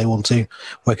with you if they want to?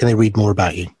 Where can they read more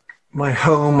about you? My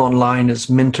home online is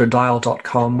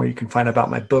minterdial.com, where you can find about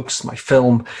my books, my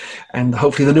film, and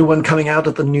hopefully the new one coming out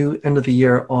at the new end of the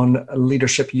year on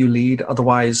Leadership You Lead.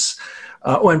 Otherwise,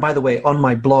 and by the way, on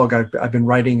my blog, I've been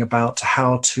writing about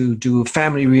how to do a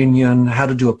family reunion, how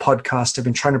to do a podcast. I've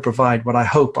been trying to provide what I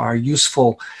hope are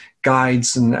useful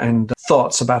guides and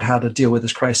thoughts about how to deal with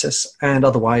this crisis. And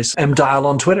otherwise, mdial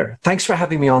on Twitter. Thanks for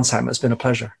having me on, Sam. It's been a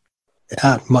pleasure.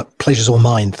 My pleasure's all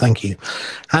mine. Thank you.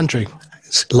 Andrew,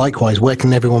 Likewise, where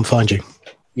can everyone find you?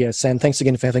 Yeah, Sam, thanks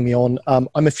again for having me on.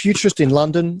 I'm a futurist in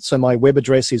London, so my web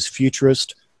address is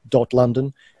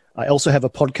futurist.london. I also have a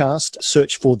podcast.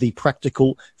 Search for the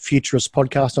Practical Futurist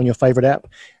podcast on your favorite app.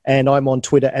 And I'm on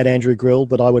Twitter at Andrew Grill,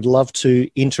 but I would love to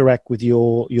interact with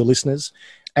your listeners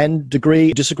and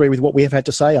disagree with what we have had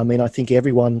to say. I mean, I think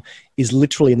everyone is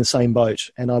literally in the same boat,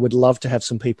 and I would love to have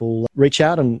some people reach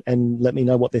out and let me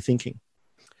know what they're thinking.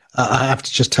 I have to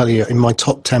just tell you, in my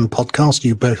top 10 podcast,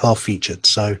 you both are featured.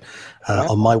 So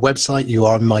on my website, you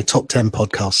are in my top 10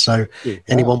 podcasts. So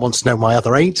anyone wants to know my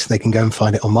other 8, they can go and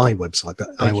find it on my website. But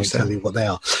I won't tell you what they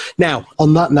are. Now,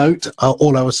 on that note,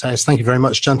 all I will say is thank you very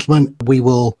much, gentlemen. We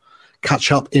will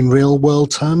catch up in real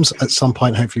world terms at some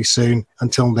point, hopefully soon.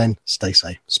 Until then, stay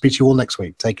safe. Speak to you all next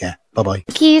week. Take care. Bye-bye.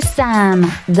 Thank you,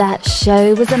 Sam. That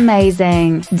show was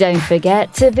amazing. Don't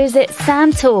forget to visit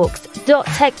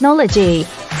samtalks.technology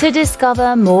to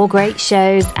discover more great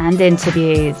shows and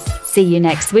interviews. See you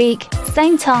next week,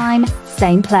 same time,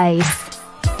 same place.